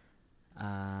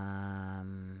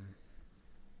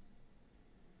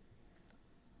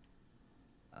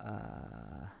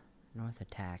 North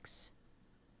attacks.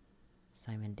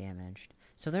 Simon damaged.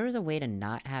 So there was a way to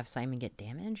not have Simon get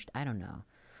damaged? I don't know.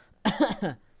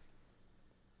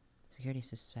 Security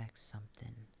suspects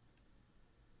something.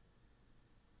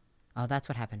 Oh, that's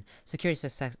what happened. Security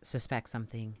suspects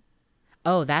something.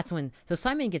 Oh, that's when... so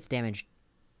Simon gets damaged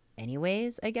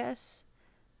anyways, I guess?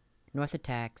 North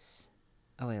attacks...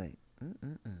 oh, wait.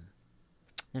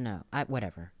 No.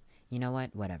 Whatever. You know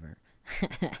what? Whatever.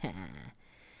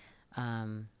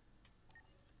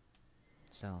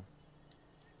 So...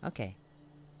 okay.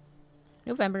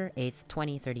 November 8th,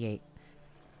 2038.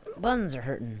 Buns are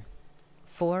hurting.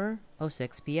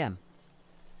 4:06 p.m.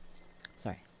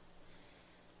 Sorry.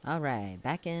 Alright,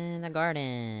 back in the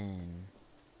garden.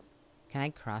 Can I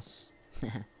cross?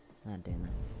 Not doing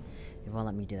that. It won't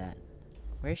let me do that.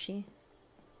 Where is she?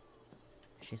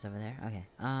 She's over there? Okay.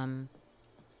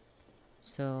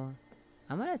 So,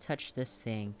 I'm gonna touch this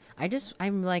thing.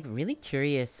 I'm like really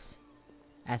curious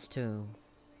as to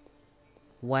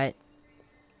what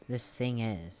this thing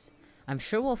is. I'm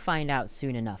sure we'll find out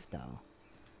soon enough, though.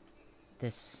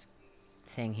 This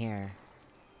thing here.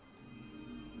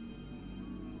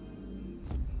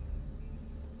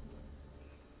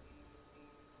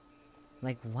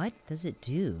 Like, what does it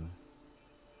do?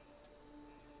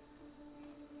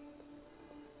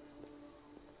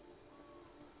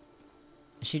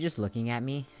 Is she just looking at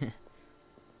me?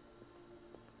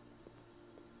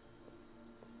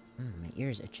 My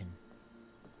ear's itching.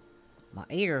 My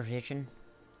ear's itching.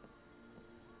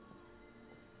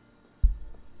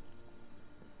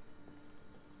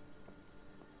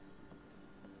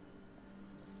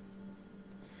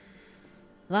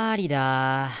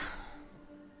 La-di-da.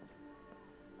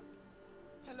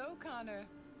 Hello, Connor.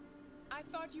 I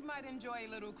thought you might enjoy a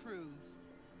little cruise.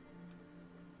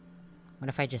 What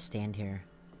if I just stand here?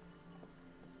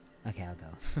 Okay, I'll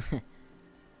go.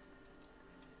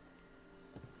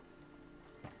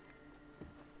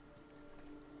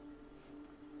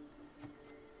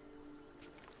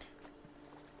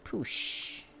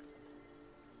 Poosh.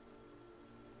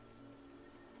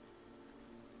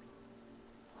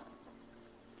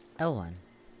 L1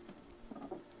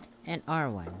 and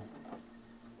R1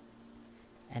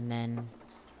 and then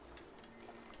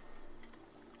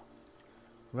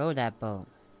row that boat.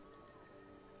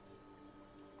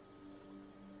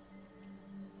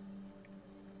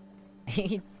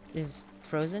 He is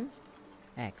frozen?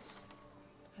 X.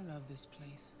 I love this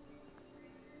place.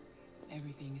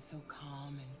 Everything is so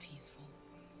calm and peaceful.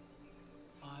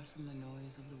 Far far from the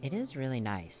noise of the world. It is really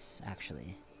nice,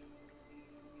 actually.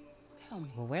 Tell me.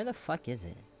 Well, where the fuck is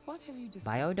it? What have you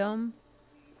discovered? Biodome?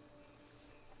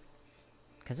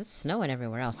 Because it's snowing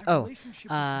everywhere else. My Oh,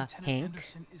 relationship with Lieutenant Hank.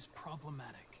 Anderson is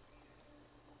problematic.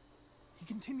 He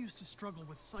continues to struggle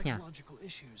with psychological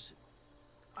issues.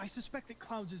 I suspect it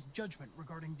clouds his judgment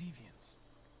regarding deviants.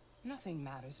 Nothing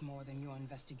matters more than your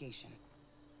investigation.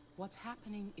 What's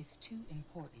happening is too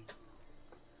important.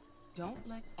 Don't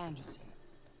let Anderson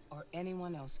or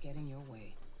anyone else get in your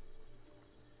way.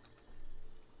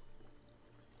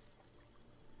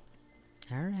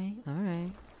 Alright,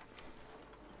 alright.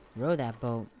 Row that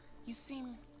boat. You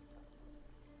seem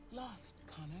lost,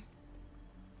 Connor.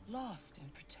 Lost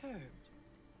and perturbed.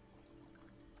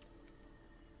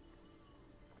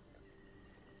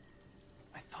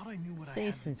 I thought I knew what I Say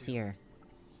had sincere.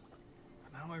 to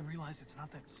do. Now I realize it's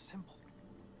not that simple.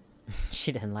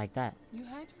 She didn't like that. You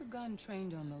had your gun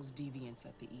trained on those deviants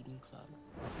at the Eden Club.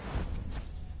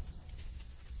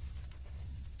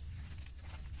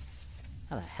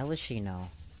 How the hell does she know?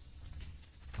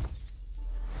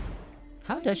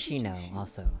 How does she know,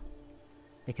 also?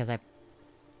 Because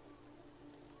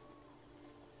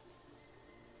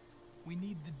We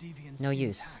need the deviants No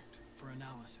use. intact for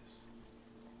analysis.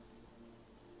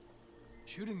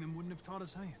 Shooting them wouldn't have taught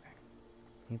us anything.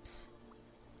 Oops.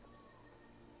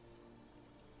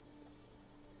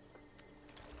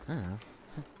 I don't know.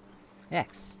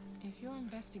 X. If your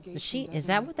investigation Is she? Is doesn't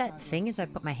that make what that thing is I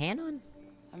progress put my hand on?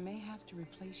 I may have to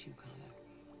replace you, Connor.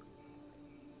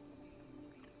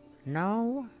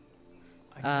 No.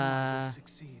 I know I will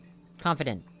succeed.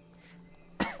 Confident.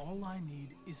 All I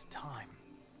need is time.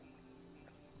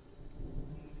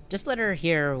 Just let her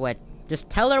hear what. Just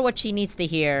tell her what she needs to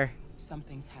hear.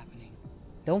 Something's happening.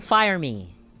 Don't fire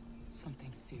me.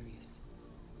 Something serious.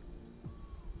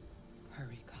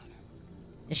 Hurry, Connor.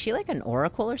 Is she like an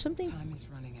oracle or something? Time is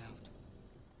running out.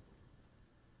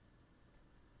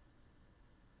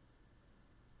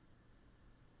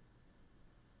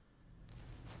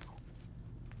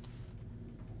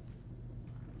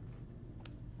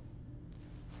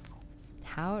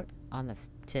 How on the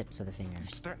tips of the fingers? You're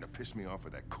starting to piss me off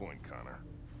with that coin, Connor.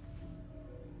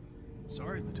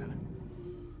 Sorry, Lieutenant.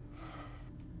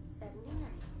 79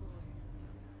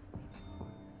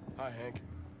 Hi, Hank.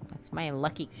 That's my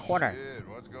lucky quarter. Shit,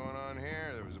 what's going on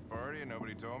here? There was a party and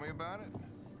nobody told me about it?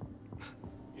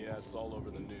 Yeah, it's all over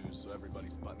the news, so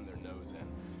everybody's butting their nose in.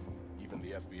 Even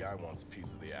the FBI wants a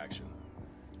piece of the action.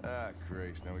 Ah,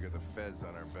 Christ, now we got the feds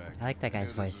on our back. I like that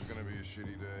guy's Knew voice. This was gonna be a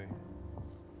shitty day.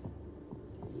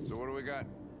 So what do we got?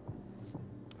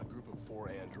 A group of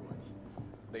 4 androids.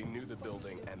 They knew the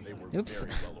building and they were Oops.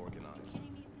 very well organized.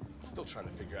 I'm still trying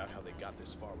to figure out how they got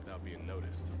this far without being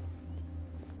noticed.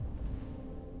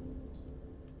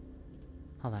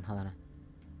 Hold on, hold on.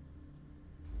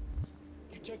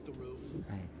 You check the roof?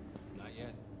 Right. Not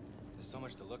yet. There's so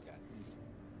much to look at.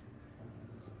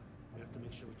 We have to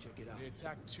make sure we check it out. They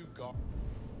attacked 2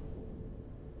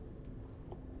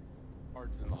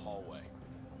 guards in the hallway.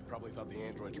 They probably thought the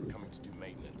androids were coming to do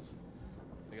maintenance.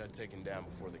 They got taken down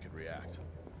before they could react.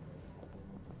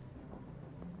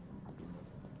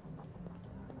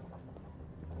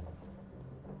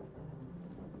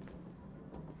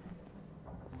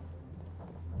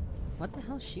 What the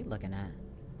hell is she looking at?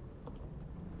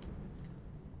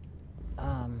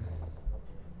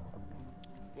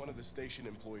 One of the station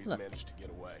employees Look. managed to get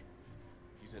away.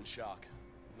 He's in shock.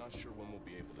 Not sure when we'll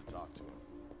be able to talk to him.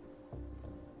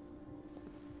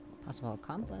 Possible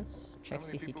accomplice. Check How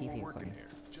many people CCTV were working recording. here?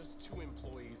 Just 2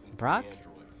 employees and 3 Brock?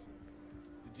 androids.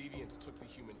 The deviants took the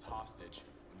humans hostage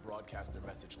and broadcast their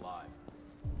message live.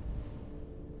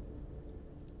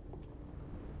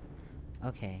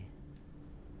 Okay.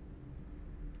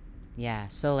 Yeah,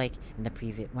 so like in the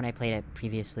when I played it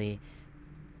previously,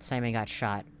 Simon got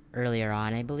shot earlier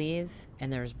on, I believe,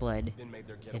 and there was blood Then made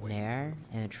their in getaway. there,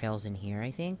 and the trail's in here,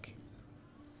 I think.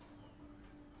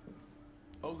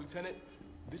 Oh, Lieutenant,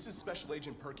 this is Special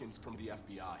Agent Perkins from the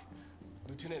FBI.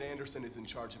 Lieutenant Anderson is in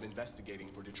charge of investigating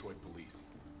for Detroit police.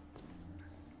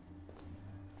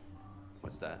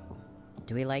 What's that?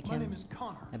 Do we like My him? name is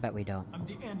Connor. I bet we don't. I'm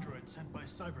the android sent by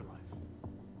Cyberlife.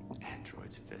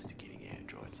 Androids investigating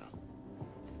androids, huh?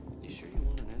 You sure you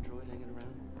want an android hanging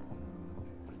around?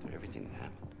 Went through everything that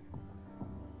happened.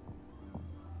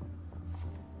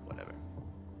 Whatever.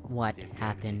 What The FBI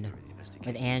happened took over the with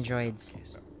investigation. androids and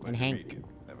Pleasure Hank? meeting you.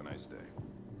 Have a nice day.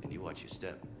 And you watch your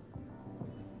step.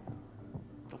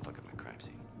 Don't fuck up my crime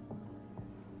scene.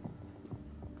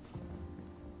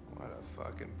 What a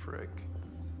fucking prick.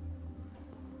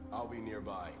 I'll be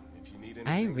nearby. If you need anything,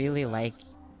 I really just like ask.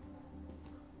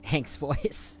 Hank's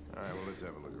voice. Alright, well, let's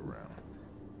have a look around.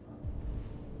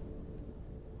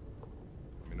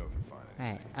 Let me know if you find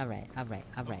anything. Alright. Okay,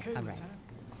 Lieutenant.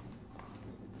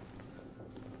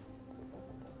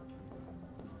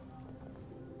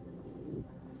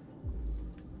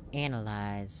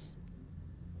 Analyze.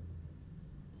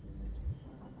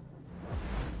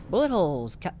 Bullet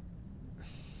holes! It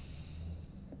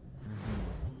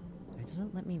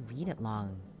doesn't let me read it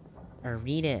long. Or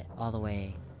read it all the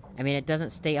way. I mean, it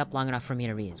doesn't stay up long enough for me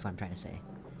to read, is what I'm trying to say.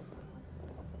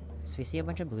 So we see a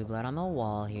bunch of blue blood on the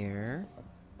wall here.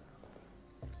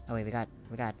 Oh wait, we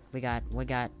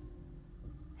got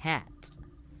hat.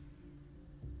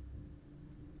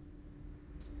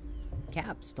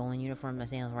 Cap, stolen uniform of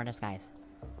Sailors for disguise.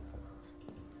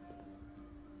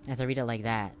 I have to read it like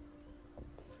that.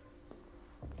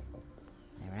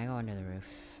 We're not going to the roof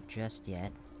just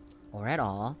yet. Or at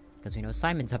all, because we know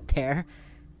Simon's up there.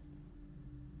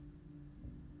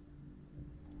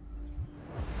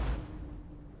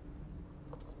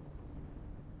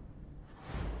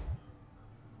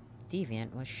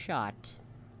 Deviant was shot.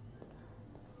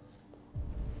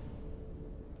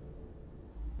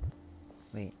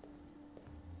 Wait,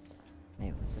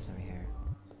 what's this over here?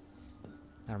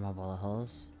 Normal bullet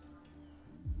holes.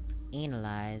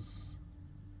 Analyze.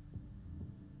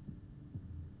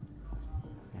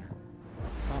 Yeah.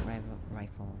 Assault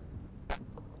rifle.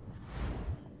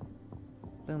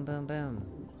 Boom, boom,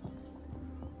 boom.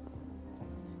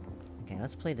 Okay,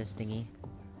 let's play this thingy.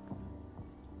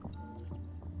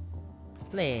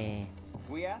 Play.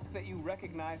 We ask that you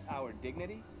recognize our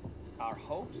dignity, our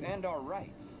hopes, and our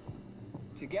rights.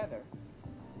 Together,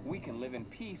 we can live in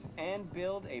peace and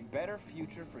build a better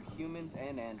future for humans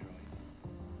and androids.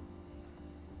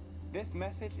 This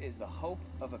message is the hope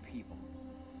of a people.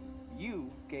 You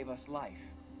gave us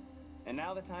life, and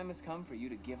now the time has come for you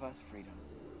to give us freedom.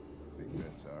 I think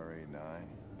that's RA9.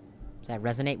 Does that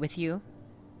resonate with you?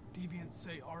 Deviants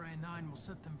say RA9 will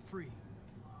set them free.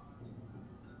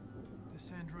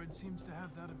 This android seems to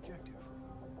have that objective.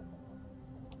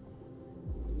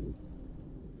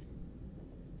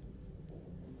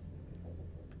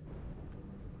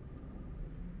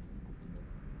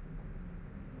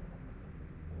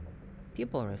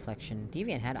 Pupil reflection.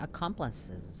 Deviant had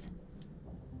accomplices.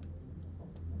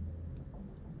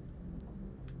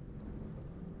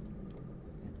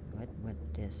 What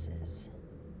this is?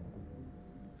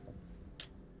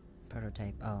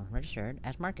 Prototype. Oh, registered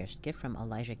as Marcus. Gift from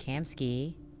Elijah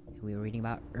Kamsky, who we were reading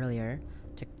about earlier,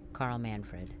 to Carl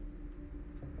Manfred.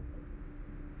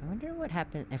 I wonder what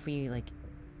happened if we, like...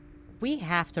 We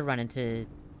have to run into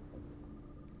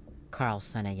Carl's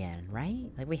son again, right?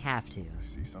 Like, we have to.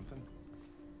 See something?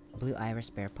 Blue iris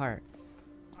spare part.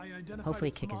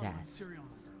 Hopefully kick his ass.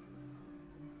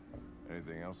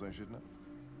 Anything else I should know?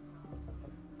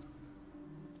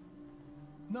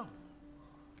 No.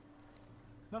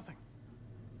 Nothing.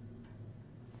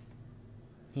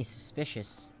 He's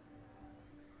suspicious.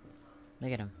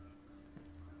 Look at him.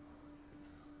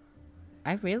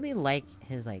 I really like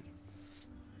his, like...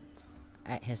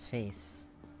 at his face.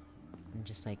 And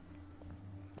just, like...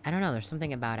 I don't know, there's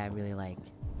something about it I really like.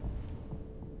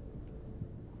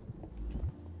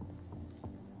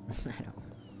 I don't...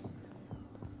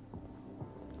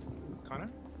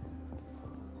 Connor?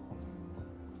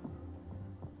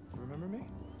 Remember me?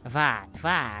 What?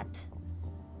 I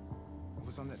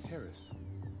was on that terrace.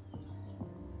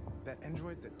 That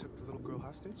android that took the little girl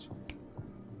hostage?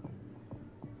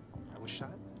 I was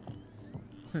shot.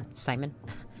 Simon?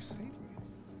 You saved me.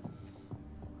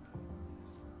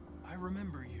 I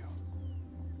remember you.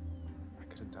 I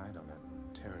could have died on that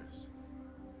terrace.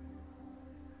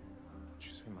 But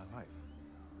you saved my life.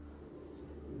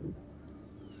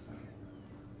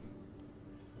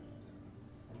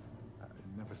 I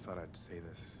never thought I'd say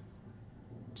this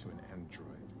to an android.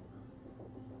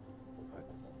 But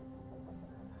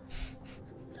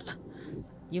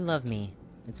You love me.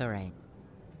 It's alright.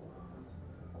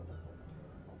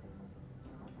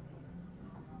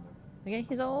 Okay,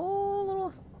 he's a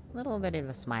little bit of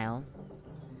a smile.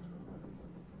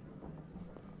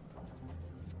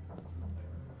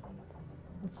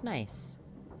 It's nice.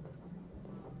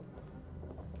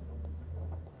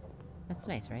 That's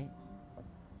nice, right?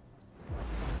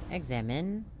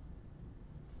 Examine.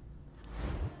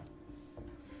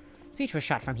 Speech was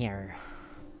shot from here.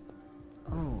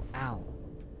 Oh, ow.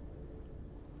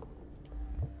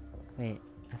 Wait,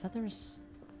 I thought there was...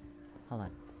 Hold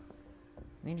on.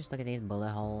 Let me just look at these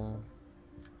bullet holes.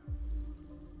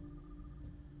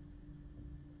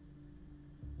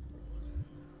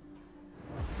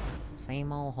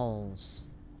 Same old holes.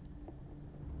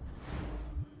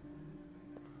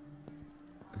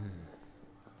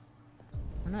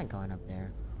 I'm not going up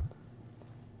there.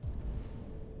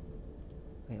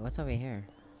 Wait, what's over here?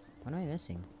 What am I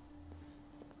missing?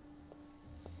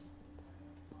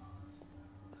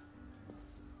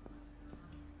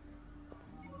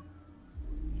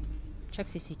 Check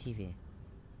CCTV.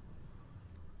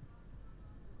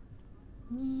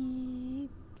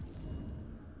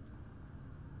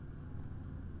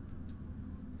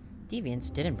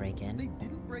 Deviants didn't break in. They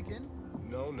didn't break in?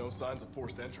 No signs of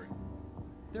forced entry.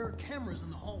 There are cameras in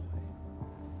the hallway.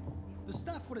 The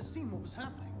staff would have seen what was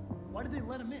happening. Why did they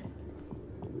let him in?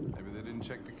 Maybe they didn't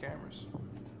check the cameras.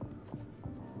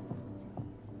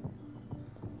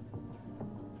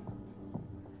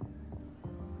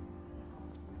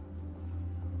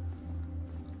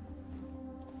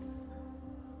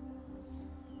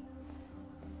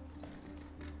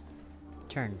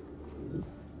 Turn.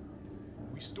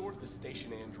 We stored the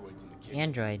station androids in the kitchen.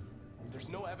 Android. There's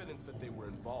no evidence that they were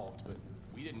involved, but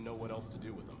we didn't know what else to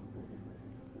do with them.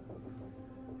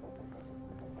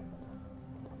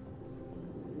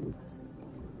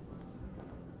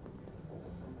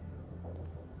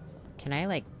 Can I,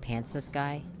 like, pants this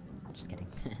guy? Just kidding.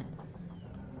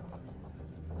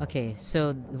 Okay,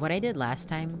 so what I did last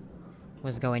time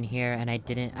was go in here and I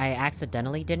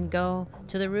accidentally didn't go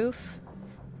to the roof.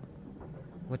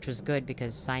 Which was good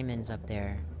because Simon's up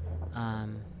there.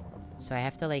 So I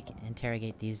have to, like,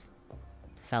 interrogate these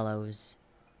fellows.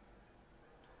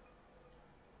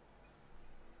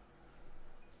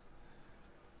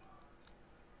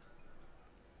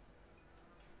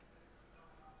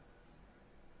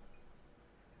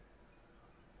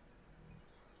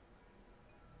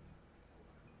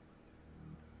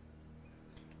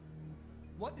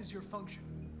 What is your function?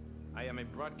 I am a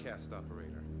broadcast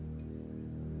operator.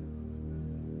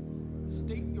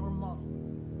 State your model.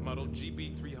 Model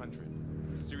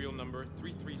GB300. Serial number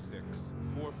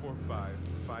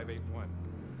 336-445-581.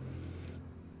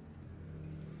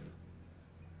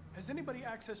 Has anybody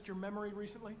accessed your memory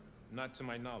recently? Not to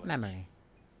my knowledge. Memory.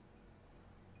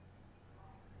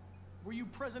 Were you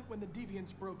present when the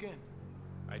deviants broke in?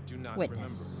 I do not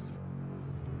Witness. remember.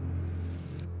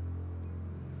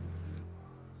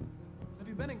 Have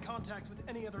you been in contact with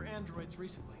any other androids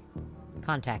recently?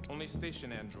 Contact. Only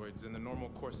station androids in the normal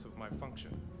course of my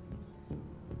function.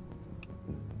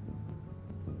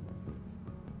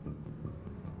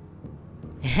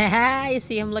 You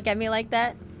see him look at me like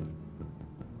that?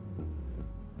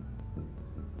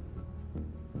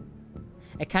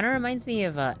 It kind of reminds me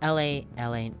of L.A.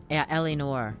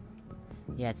 Noire.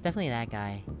 Yeah, it's definitely that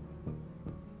guy.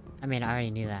 I mean, I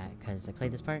already knew that because I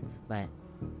played this part, but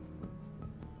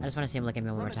I just want to see him look at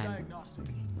me one more time. Diagnostic.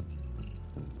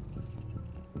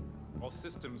 All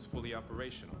systems fully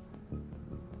operational.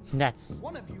 That's...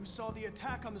 One of you saw the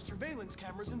attack on the surveillance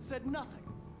cameras and said nothing.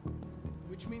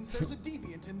 Which means there's a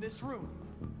deviant in this room.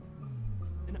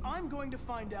 And I'm going to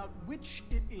find out which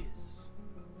it is.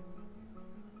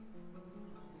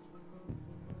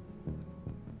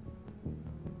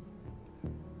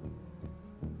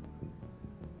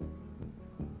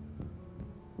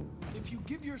 If you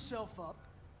give yourself up,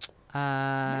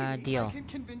 maybe deal. I can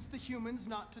convince the humans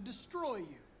not to destroy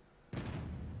you.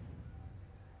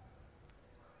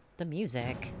 The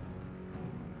music.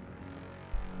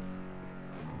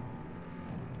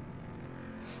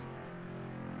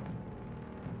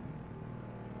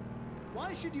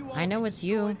 Why should you all I know be it's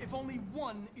you. destroyed if only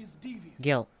one is deviant?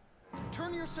 Guilt.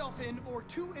 Turn yourself in, or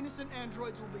 2 innocent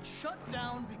androids will be shut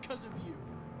down because of you.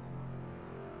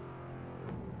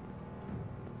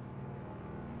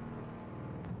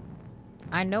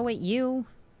 I know it, you.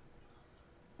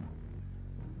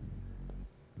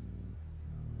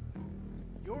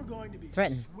 You're going to be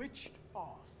Threatened. switched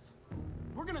off.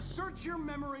 We're gonna search your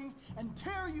memory and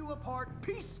tear you apart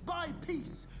piece by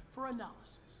piece for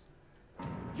analysis.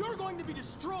 You're going to be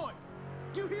destroyed.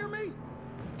 Do you hear me?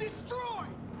 Destroyed!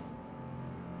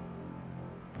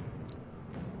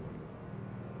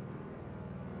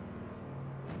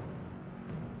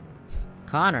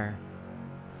 Connor.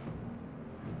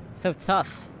 So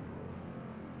tough.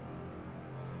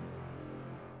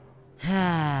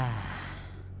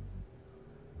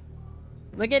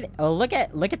 look at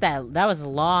that. That was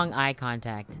long eye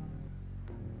contact.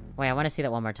 Wait, I want to see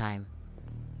that one more time.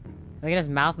 Look at his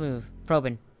mouth move.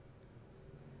 Probing.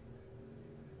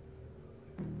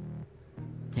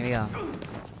 Here we go.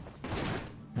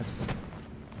 Oops.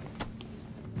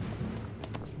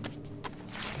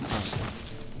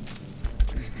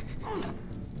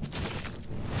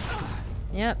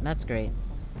 Yep, that's great.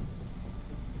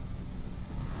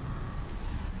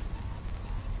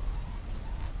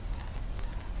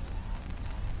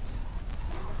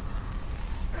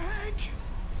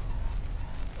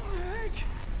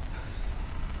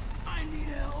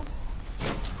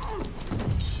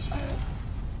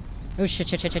 Oh shit,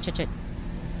 shit, shit, shit, shit, shit.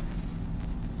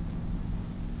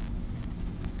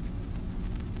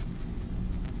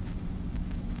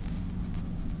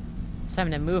 It's time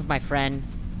to move, my friend.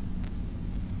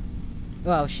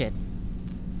 Oh shit.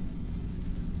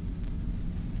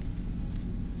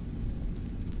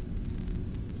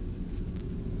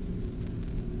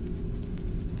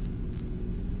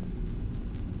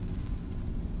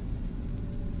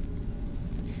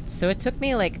 So it took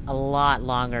me, like, a lot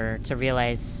longer to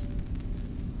realize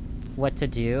what to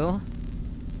do.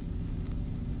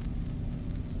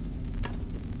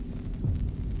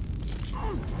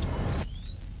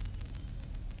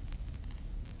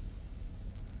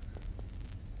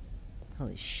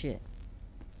 Holy shit.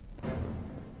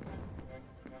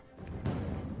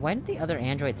 Why didn't the other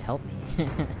androids help me?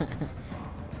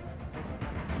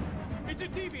 It's a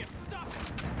deviant! Stop it!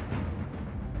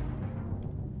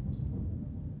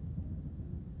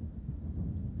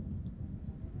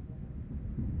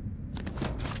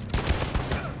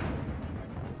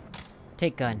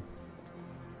 Take gun.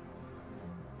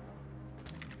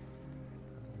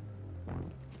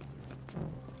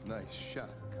 Nice shot,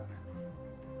 Connor.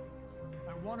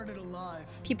 I wanted it alive.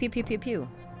 Pew pew pew pew pew.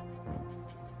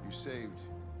 You saved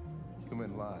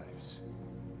human lives.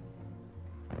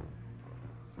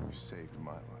 You saved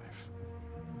my life.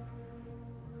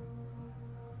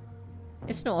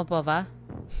 It's not a bother.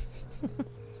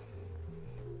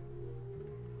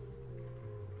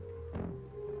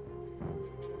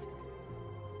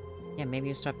 Yeah, maybe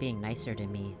you stop being nicer to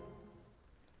me.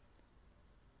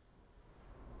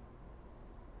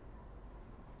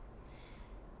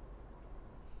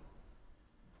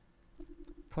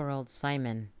 Poor old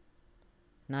Simon.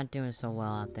 Not doing so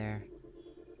well out there.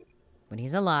 But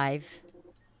he's alive.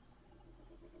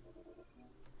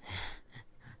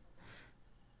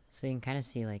 So you can kind of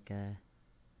see, like,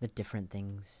 the different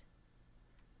things.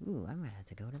 Ooh, I'm gonna have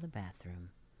to go to the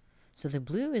bathroom. So the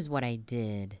blue is what I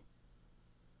did.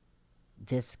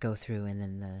 This go through, and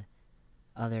then the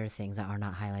other things that are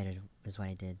not highlighted is what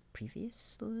I did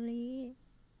previously.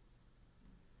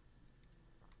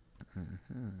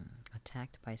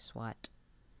 Attacked by SWAT.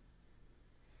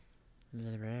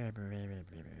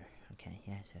 Okay,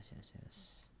 yes.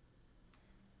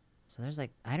 So there's,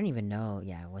 like, I don't even know,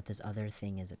 yeah, what this other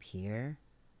thing is up here.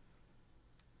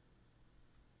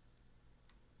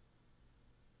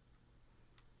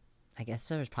 I guess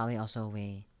there's probably also a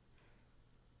way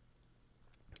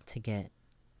to get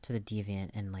to the deviant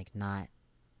and, like, not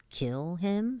kill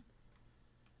him.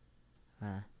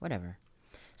 Whatever.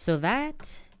 So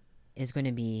that is going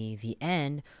to be the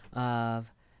end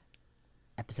of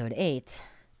episode 8.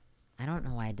 I don't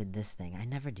know why I did this thing. I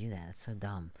never do that. It's so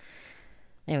dumb.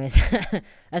 Anyways,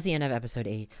 that's the end of episode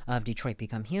 8 of Detroit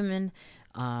Become Human.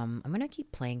 I'm gonna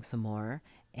keep playing some more,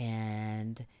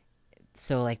 and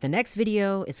so, like, the next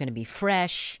video is gonna be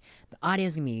fresh. The audio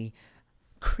is gonna be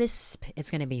crisp. It's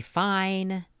gonna be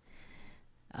fine.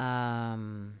 It's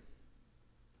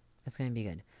gonna be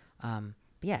good.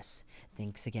 But yes,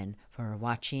 thanks again for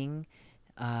watching.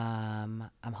 I'm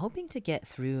hoping to get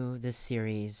through this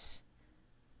series,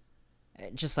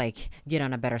 just, like, get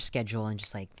on a better schedule and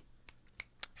just, like,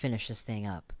 finish this thing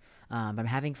up. But I'm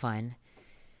having fun.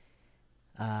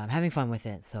 I'm having fun with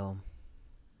it, so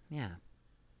yeah.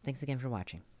 Thanks again for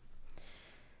watching.